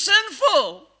exceeding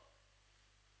sinful.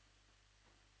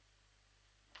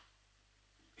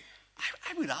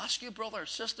 I would ask you, brother,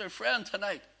 sister, friend,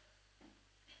 tonight,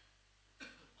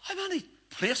 how many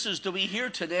places do we hear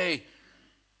today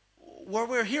where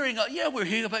we're hearing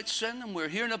about sin and we're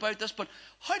hearing about this, but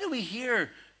how do we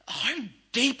hear how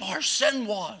deep our sin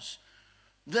was?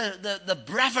 The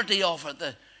brevity of it,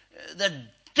 the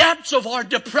depths of our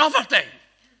depravity.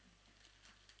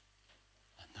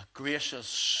 And the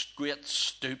gracious, great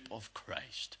stoop of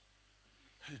Christ,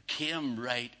 who came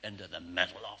right into the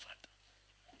middle of it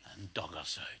and dug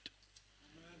us out.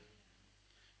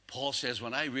 Paul says,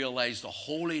 when I realize the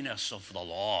holiness of the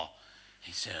law,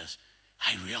 he says,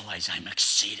 I realize I'm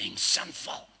exceeding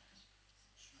sinful.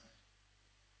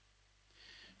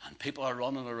 And people are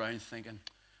running around thinking,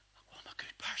 well, I'm a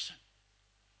good person.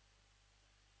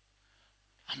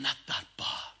 I'm not that bad.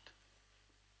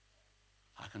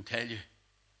 I can tell you,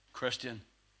 Christian,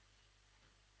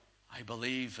 I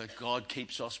believe that God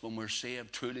keeps us when we're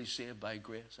saved, truly saved by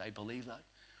grace. I believe that.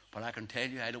 But I can tell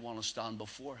you, I don't want to stand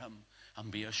before him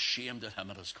and be ashamed at him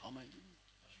at his coming.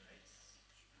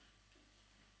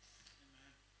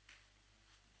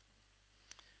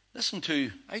 Listen to,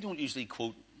 I don't usually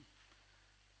quote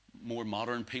more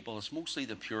modern people. It's mostly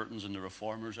the Puritans and the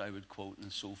Reformers I would quote and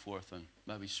so forth, and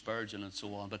maybe Spurgeon and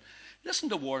so on. But listen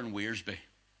to Warren Wiersbe.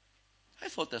 I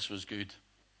thought this was good.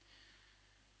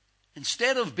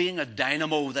 Instead of being a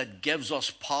dynamo that gives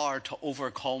us power to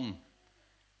overcome,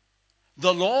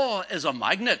 the law is a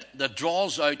magnet that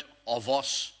draws out of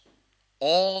us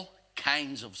all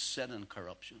kinds of sin and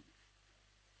corruption.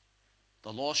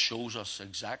 The law shows us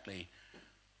exactly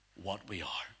what we are.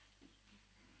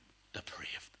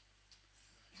 Depraved.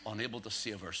 Unable to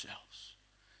save ourselves.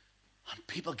 And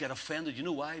people get offended. You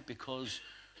know why? Because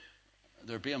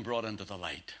they're being brought into the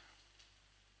light.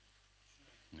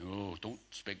 No, don't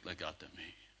speak like that to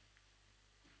me.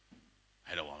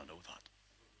 I don't want to know that.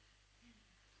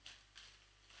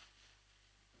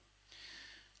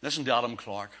 Listen to Adam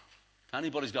Clark. If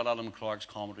anybody's got Adam Clark's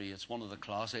commentary, it's one of the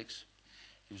classics.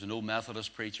 He was an old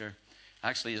Methodist preacher.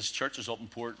 Actually, his church is up in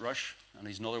Portrush, and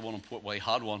he's another one in Port. Well, he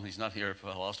had one. He's not here for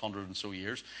the last 100 and so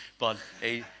years. But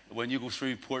when you go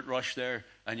through Portrush there,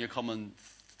 and you're coming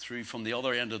through from the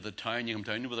other end of the town, you come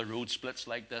down where the road splits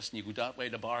like this, and you go that way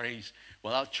to Barry's.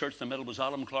 Well, that church in the middle was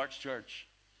Adam Clark's church.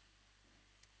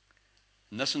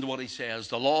 And listen to what he says.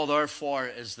 The law, therefore,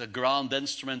 is the grand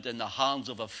instrument in the hands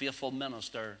of a faithful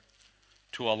minister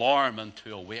to alarm and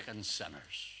to awaken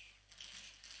sinners.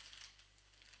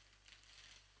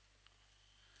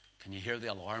 Can you hear the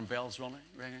alarm bells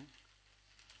ringing?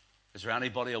 Is there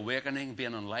anybody awakening,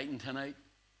 being enlightened tonight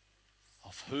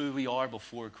of who we are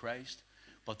before Christ,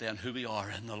 but then who we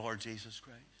are in the Lord Jesus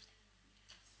Christ?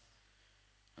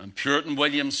 And Puritan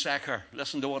William Secker,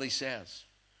 listen to what he says.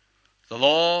 The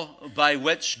law by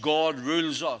which God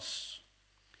rules us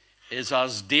is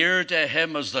as dear to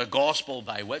him as the gospel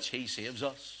by which he saves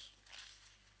us.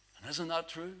 And isn't that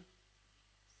true?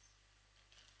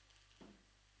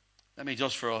 Let me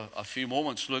just for a few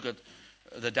moments look at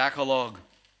the Decalogue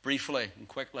briefly and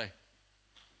quickly.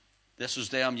 This is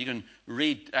them. You can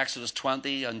read Exodus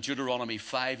 20 and Deuteronomy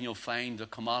 5 and you'll find the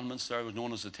commandments there,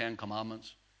 known as the Ten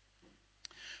Commandments.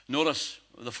 Notice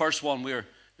the first one, we're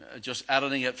just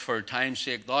editing it for time's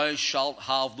sake. Thou shalt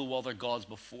have no other gods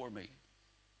before me.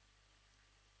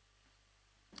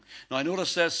 Now I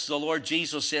notice this, the Lord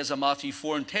Jesus says in Matthew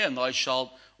 4 and 10, thou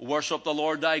shalt worship the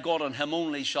Lord thy God, and him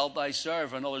only shalt thou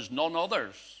serve, and there's none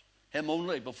others. Him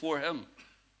only, before him.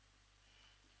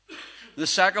 The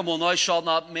second one, thou shalt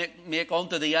not make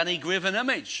unto thee any graven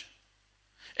image.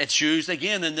 It's used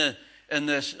again in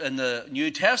the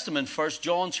New Testament, 1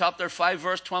 John chapter 5,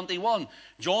 verse 21.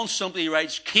 John simply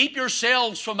writes, keep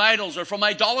yourselves from idols or from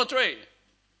idolatry.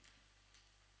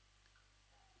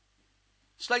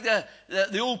 It's like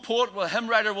the old poet, the hymn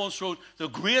writer once wrote, the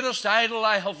greatest idol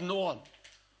I have known,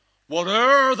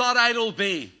 whate'er that idol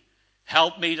be,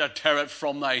 help me to tear it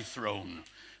from thy throne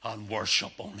and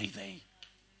worship only thee.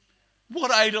 What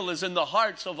idol is in the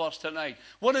hearts of us tonight?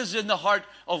 What is in the heart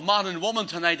of man and woman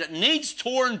tonight that needs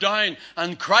torn down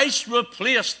and Christ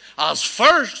replaced as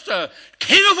first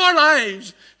King of our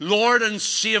lives, Lord and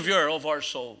Savior of our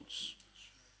souls?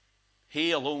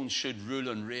 He alone should rule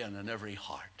and reign in every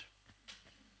heart.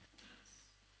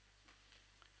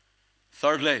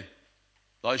 Thirdly,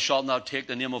 thou shalt not take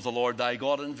the name of the Lord thy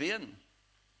God in vain.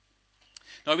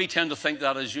 Now, we tend to think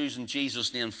that as using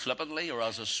Jesus' name flippantly or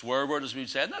as a swear word, as we've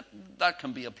said. That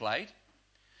can be applied.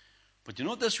 But you know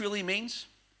what this really means?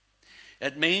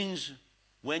 It means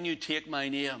when you take my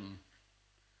name,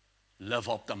 live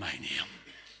up to my name.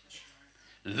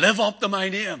 Live up to my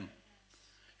name.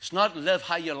 It's not live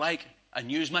how you like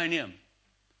and use my name.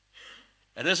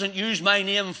 It isn't use my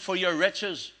name for your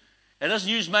riches. It doesn't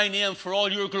use my name for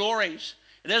all your glories.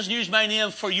 It doesn't use my name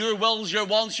for your wills, your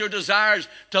wants, your desires,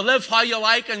 to live how you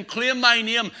like and claim my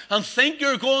name and think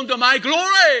you're going to my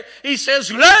glory. He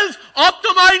says, live up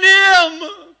to my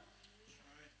name.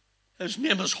 His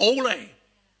name is holy.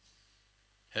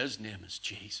 His name is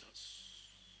Jesus.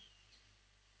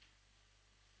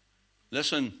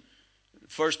 Listen,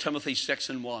 1 Timothy 6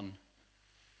 and 1.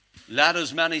 Let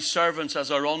as many servants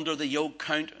as are under the yoke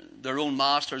count their own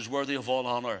masters worthy of all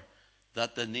honor,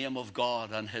 that the name of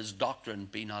God and his doctrine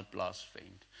be not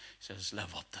blasphemed. He says,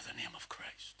 live up to the name of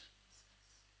Christ.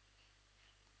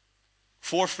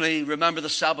 Fourthly, remember the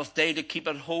Sabbath day to keep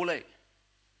it holy.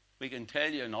 We can tell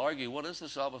you and argue, what is the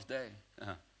Sabbath day?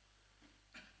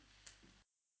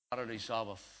 Saturday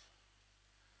Sabbath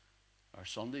or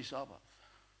Sunday Sabbath.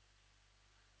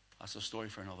 That's a story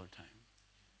for another time.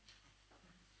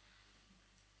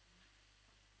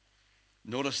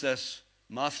 Notice this.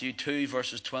 Matthew 2,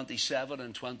 verses 27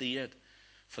 and 28.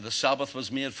 For the Sabbath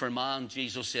was made for man,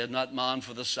 Jesus said, not man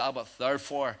for the Sabbath.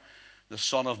 Therefore, the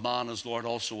Son of Man is Lord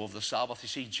also of the Sabbath. You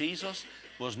see, Jesus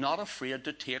was not afraid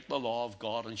to take the law of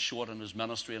God and show it in his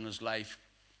ministry and his life,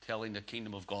 telling the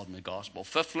kingdom of God and the gospel.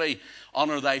 Fifthly,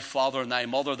 honor thy father and thy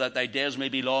mother, that thy days may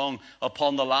be long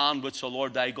upon the land which the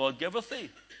Lord thy God giveth thee.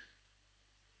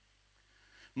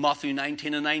 Matthew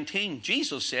 19 and 19,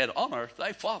 Jesus said, honor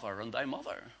thy father and thy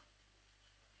mother.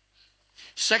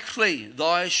 Sixthly,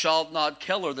 thou shalt not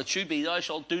kill, or that should be, thou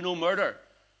shalt do no murder.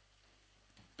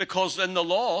 Because in the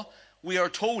law, we are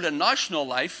told in national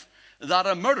life that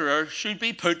a murderer should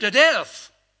be put to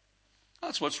death.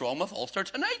 That's what's wrong with Ulster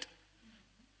tonight.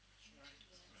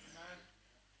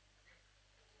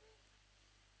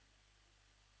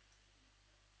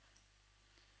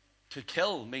 To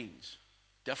kill means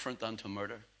different than to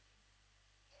murder.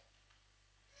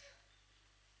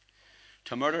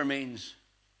 To murder means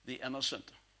the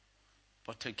innocent,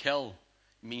 but to kill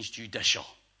means judicial.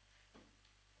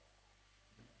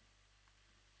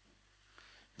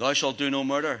 Thou shalt do no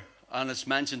murder, and it's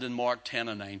mentioned in Mark 10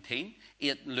 and 19,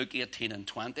 Luke 18 and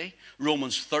 20,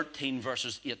 Romans 13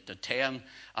 verses 8 to 10,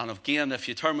 and again, if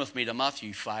you turn with me to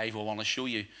Matthew 5, I want to show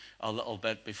you a little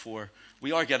bit before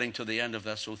we are getting to the end of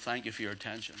this, so thank you for your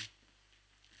attention.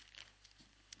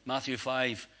 Matthew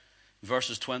 5,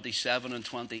 verses 27 and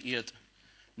 28.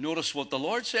 Notice what the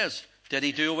Lord says. Did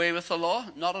he do away with the law?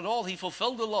 Not at all. He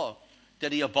fulfilled the law.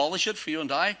 Did he abolish it for you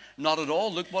and I? Not at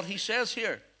all. Look what he says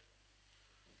here.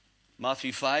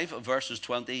 Matthew 5, verses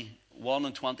 21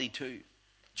 and 22.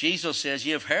 Jesus says,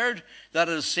 "Ye have heard that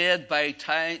it is said by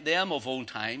them of old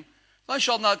time, Thou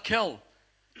shalt not kill,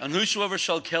 and whosoever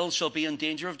shall kill shall be in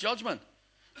danger of judgment.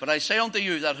 But I say unto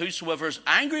you that whosoever is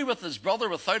angry with his brother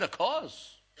without a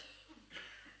cause,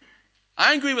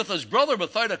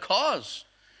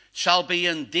 shall be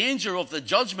in danger of the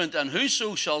judgment, and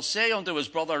whoso shall say unto his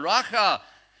brother, Racha,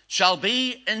 shall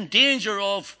be in danger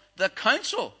of the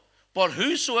council. But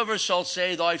whosoever shall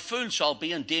say, Thou fool, shall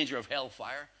be in danger of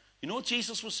hellfire." You know what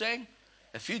Jesus was saying?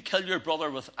 If you kill your brother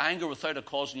with anger without a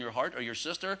cause in your heart, or your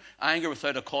sister, anger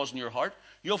without a cause in your heart,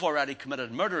 you've already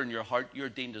committed murder in your heart. You're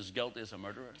deemed as guilty as a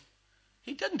murderer.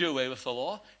 He didn't do away with the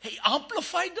law. He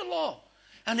amplified the law.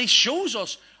 And he shows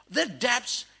us the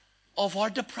depths of our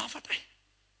depravity.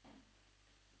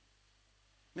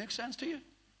 Make sense to you?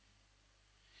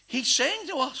 He's saying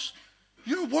to us,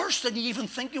 you're worse than you even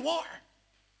think you are.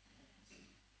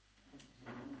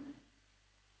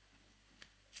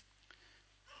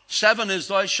 Seven is,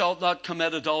 thou shalt not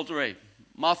commit adultery.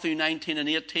 Matthew 19 and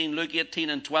 18, Luke 18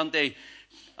 and 20.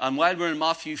 And while we're in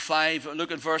Matthew 5,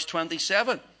 look at verse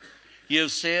 27. You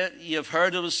have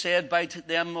heard it was said by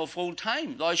them of old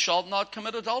time, Thou shalt not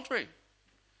commit adultery.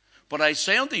 But I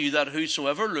say unto you that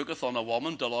whosoever looketh on a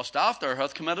woman to lust after her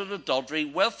hath committed adultery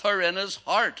with her in his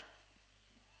heart.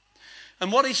 And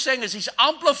what he's saying is he's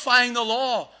amplifying the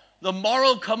law, the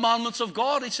moral commandments of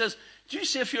God. He says, do you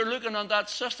see if you're looking on that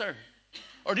sister?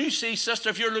 Or do you see, sister,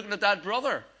 if you're looking at that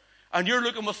brother and you're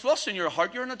looking with lust in your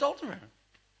heart, you're an adulterer.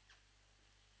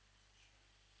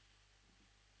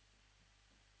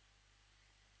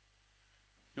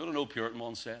 You know what an old Puritan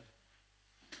once said?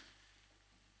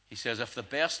 He says, if the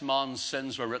best man's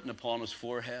sins were written upon his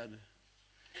forehead,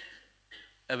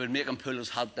 it would make him pull his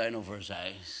hat down over his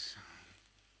eyes.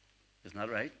 Isn't that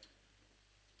right?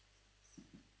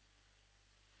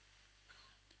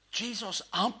 Jesus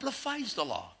amplifies the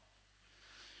law.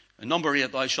 And number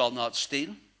 8, thou shalt not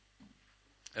steal.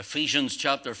 Ephesians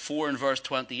chapter 4 and verse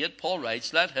 28, Paul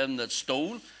writes, let him that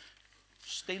stole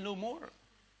steal no more.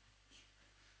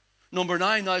 Number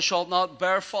 9, thou shalt not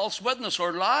bear false witness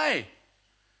or lie.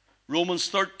 Romans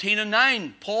 13 and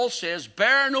 9, Paul says,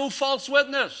 bear no false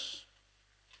witness.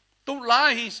 Don't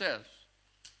lie, he says.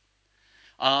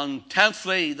 And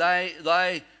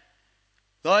 10thly,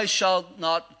 thou shalt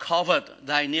not covet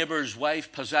thy neighbour's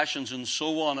wife, possessions, and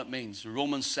so on, it means.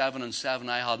 Romans 7 and 7,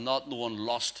 I had not known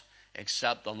lust,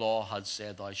 except the law had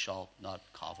said, thou shalt not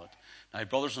covet. Now,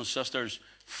 brothers and sisters,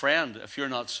 friend, if you're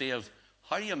not saved,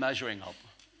 how are you measuring up?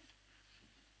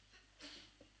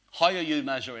 How are you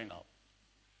measuring up?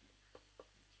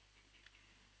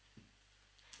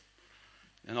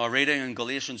 In our reading in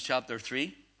Galatians chapter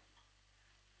 3,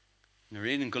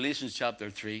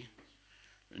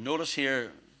 notice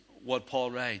here what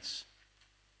Paul writes.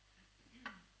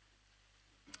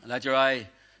 Let your eye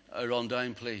run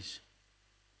down, please,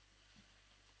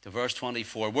 to verse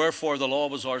 24. Wherefore the law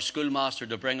was our schoolmaster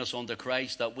to bring us unto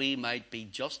Christ, that we might be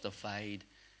justified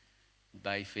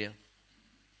by faith.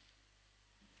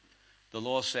 The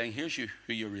law is saying, here's who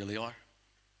you really are.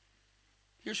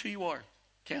 Here's who you are.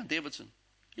 Ken Davidson.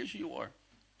 Here's who you are.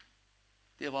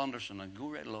 Dave Anderson, and go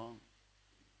right along.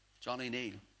 Johnny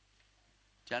Neal.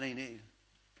 Jenny Neal.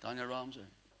 Daniel Ramsey.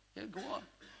 Yeah, go on.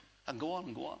 And go on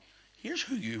and go on. Here's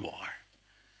who you are.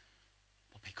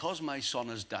 But because my son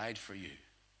has died for you,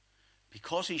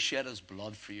 because he shed his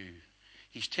blood for you,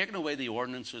 he's taken away the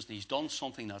ordinances and he's done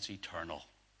something that's eternal.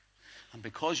 And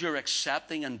because you're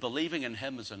accepting and believing in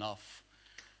him is enough,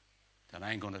 then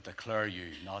I'm going to declare you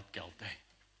not guilty.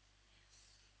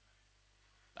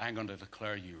 I'm going to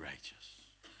declare you righteous.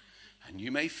 And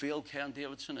you may fail, Ken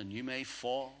Davidson, and you may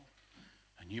fall,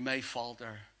 and you may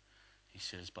falter. He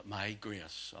says, but my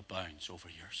grace abounds over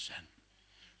your sin.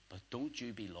 But don't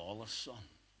you be lawless, son,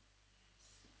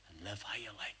 and live how you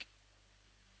like.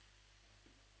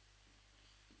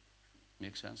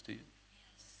 Make sense to you?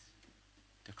 Yes.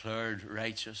 Declared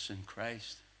righteous in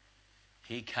Christ.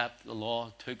 He kept the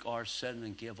law, took our sin,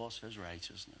 and gave us his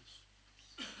righteousness.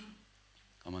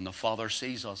 And when the Father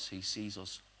sees us, he sees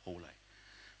us holy.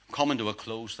 I'm coming to a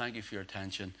close. Thank you for your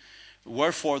attention.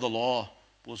 Wherefore the law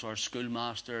was our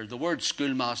schoolmaster. The word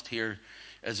schoolmaster here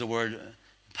is the word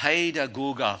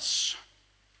pedagogos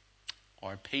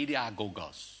or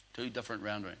pedagogos. Two different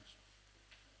renderings.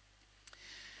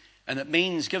 And it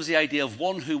means, gives the idea of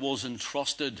one who was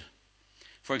entrusted.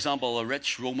 For example, a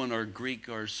rich Roman or Greek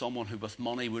or someone who with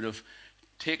money would have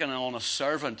taken on a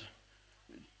servant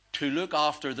to look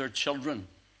after their children.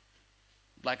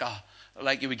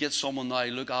 Like you would get someone now,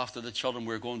 look after the children,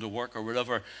 we're going to work or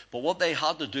whatever. But what they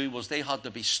had to do was they had to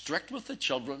be strict with the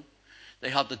children. They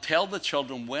had to tell the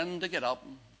children when to get up,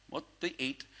 what to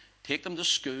eat, take them to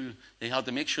school. They had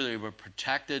to make sure they were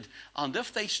protected. And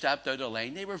if they stepped out of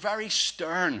line, they were very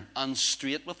stern and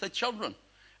straight with the children.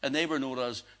 And they were known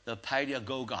as the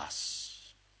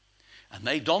Paedagogas. And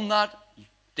they done that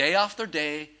day after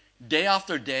day, day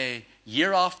after day,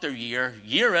 year after year,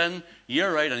 year in,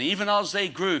 year out. And even as they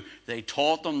grew, they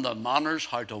taught them the manners,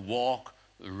 how to walk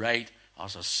right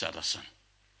as a citizen.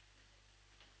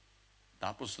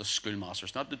 That was the schoolmaster.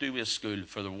 It's not to do with school,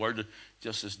 for the word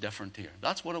just is different here.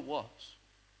 That's what it was.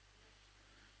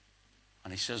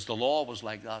 And he says the law was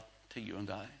like that to you and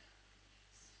I.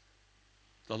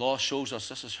 The law shows us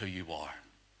this is who you are.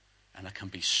 And it can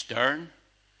be stern,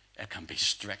 it can be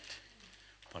strict.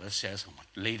 But it says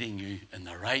I'm leading you in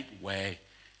the right way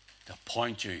to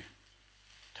point you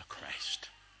to Christ.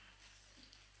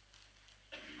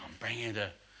 I'm bringing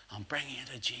you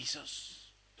to Jesus.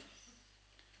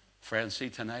 Friends, see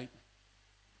tonight,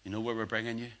 you know where we're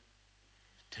bringing you?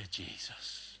 To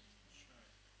Jesus.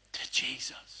 To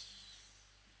Jesus.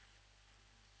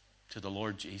 To the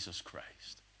Lord Jesus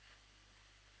Christ.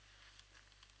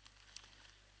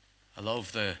 I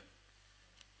love the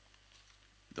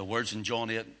words in John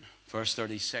 8, verse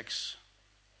 36.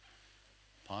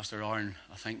 Pastor Aaron,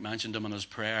 I think, mentioned them in his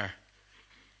prayer.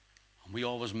 And we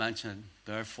always mention,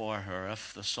 therefore, or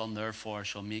if the Son therefore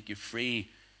shall make you free,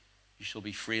 you shall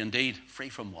be free indeed. Free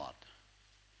from what?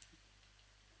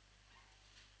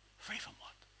 Free from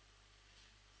what?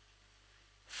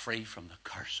 Free from the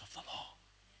curse of the law.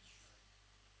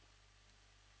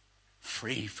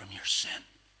 Free from your sin.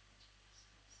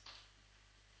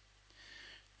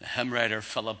 The hymn writer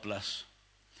Philip Bliss,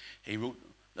 he wrote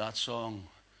that song,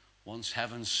 once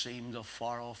heaven seemed a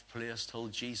far-off place till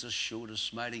Jesus showed his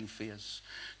smiling face.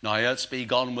 Now it's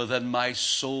begun within my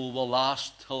soul will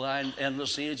last till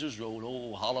endless ages roll.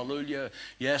 Oh, hallelujah.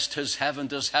 Yes, 'tis heaven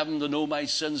to know my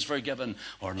sins forgiven.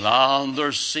 Or land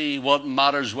or sea, what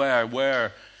matters where?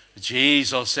 Where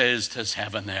Jesus is, 'tis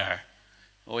heaven there.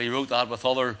 Oh, he wrote that with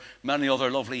many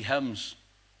other lovely hymns.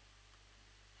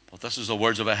 But this is the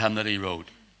words of a hymn that he wrote.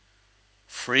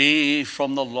 Free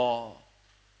from the law,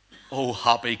 oh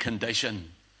happy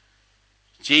condition.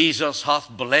 Jesus hath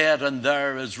bled and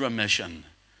there is remission.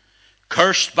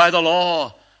 Cursed by the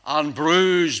law and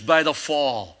bruised by the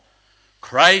fall,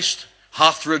 Christ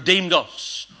hath redeemed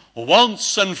us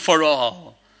once and for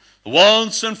all.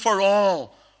 Once and for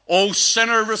all, O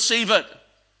sinner, receive it.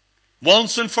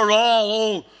 Once and for all,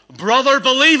 O brother,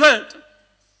 believe it.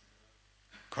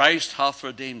 Christ hath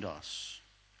redeemed us.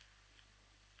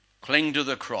 Cling to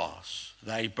the cross,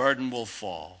 thy burden will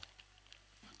fall.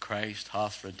 Christ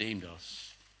hath redeemed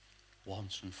us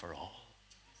once and for all.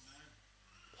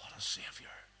 What a Savior.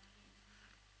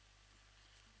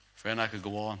 Friend, I could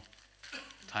go on.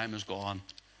 Time is gone.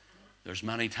 There's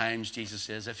many times Jesus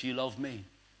says, if you love me.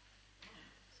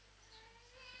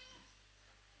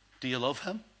 Do you love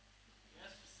him?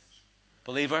 Yes.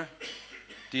 Believer,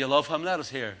 do you love him? Let us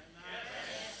hear.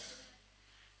 Yes.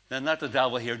 Then let the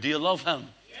devil hear. Do you love him?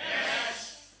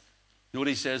 Yes. You know what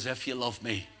he says? If you love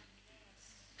me,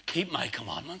 keep my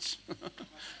commandments.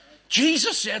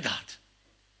 Jesus said that.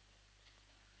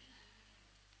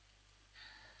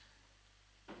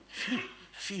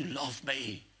 If you love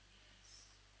me,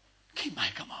 keep my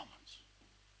commandments.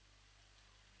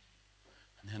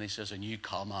 And then he says, a new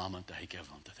commandment I give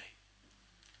unto thee,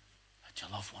 that you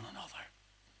love one another.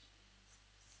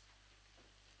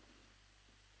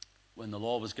 When the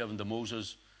law was given to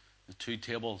Moses, the 2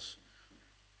 tables,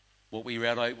 what we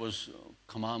read out was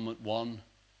commandment 1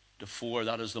 to 4.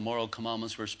 That is the moral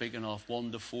commandments we're speaking of,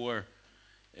 1 to 4.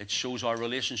 It shows our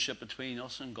relationship between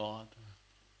us and God.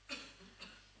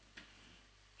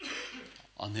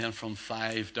 And then from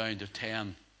 5 down to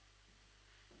 10,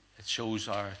 it shows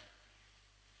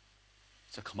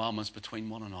it's the commandments between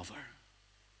one another.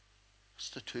 It's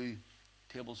the 2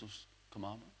 tables of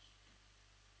commandments.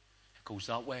 It goes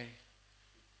that way,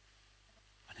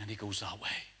 and then he goes that way.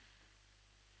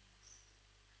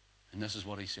 And this is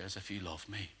what he says, if you love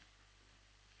me,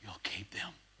 you'll keep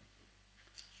them.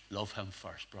 Love him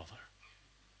first, brother.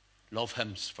 Love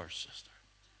him first, sister.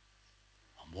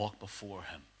 And walk before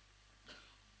him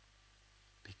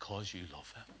because you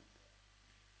love him.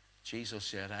 Jesus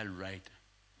said, I'll write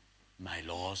my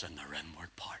laws in their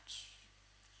inward parts.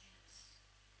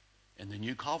 In the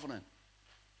new covenant,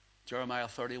 Jeremiah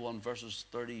 31 verses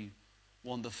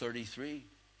 31 to 33,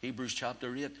 Hebrews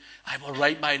chapter 8, I will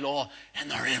write my law in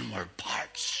their inward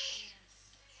parts.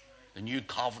 the new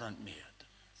covenant made,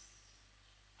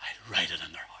 I'll write it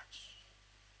in their hearts.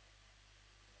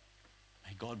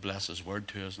 May God bless His word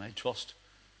to us, and I trust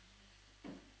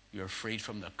you're freed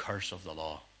from the curse of the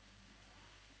law,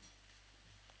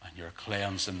 and you're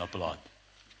cleansed in the blood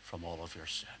from all of your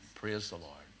sin. Praise the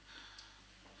Lord.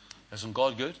 Isn't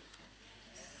God good?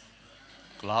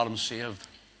 Glad I'm saved.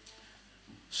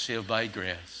 Saved by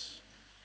grace.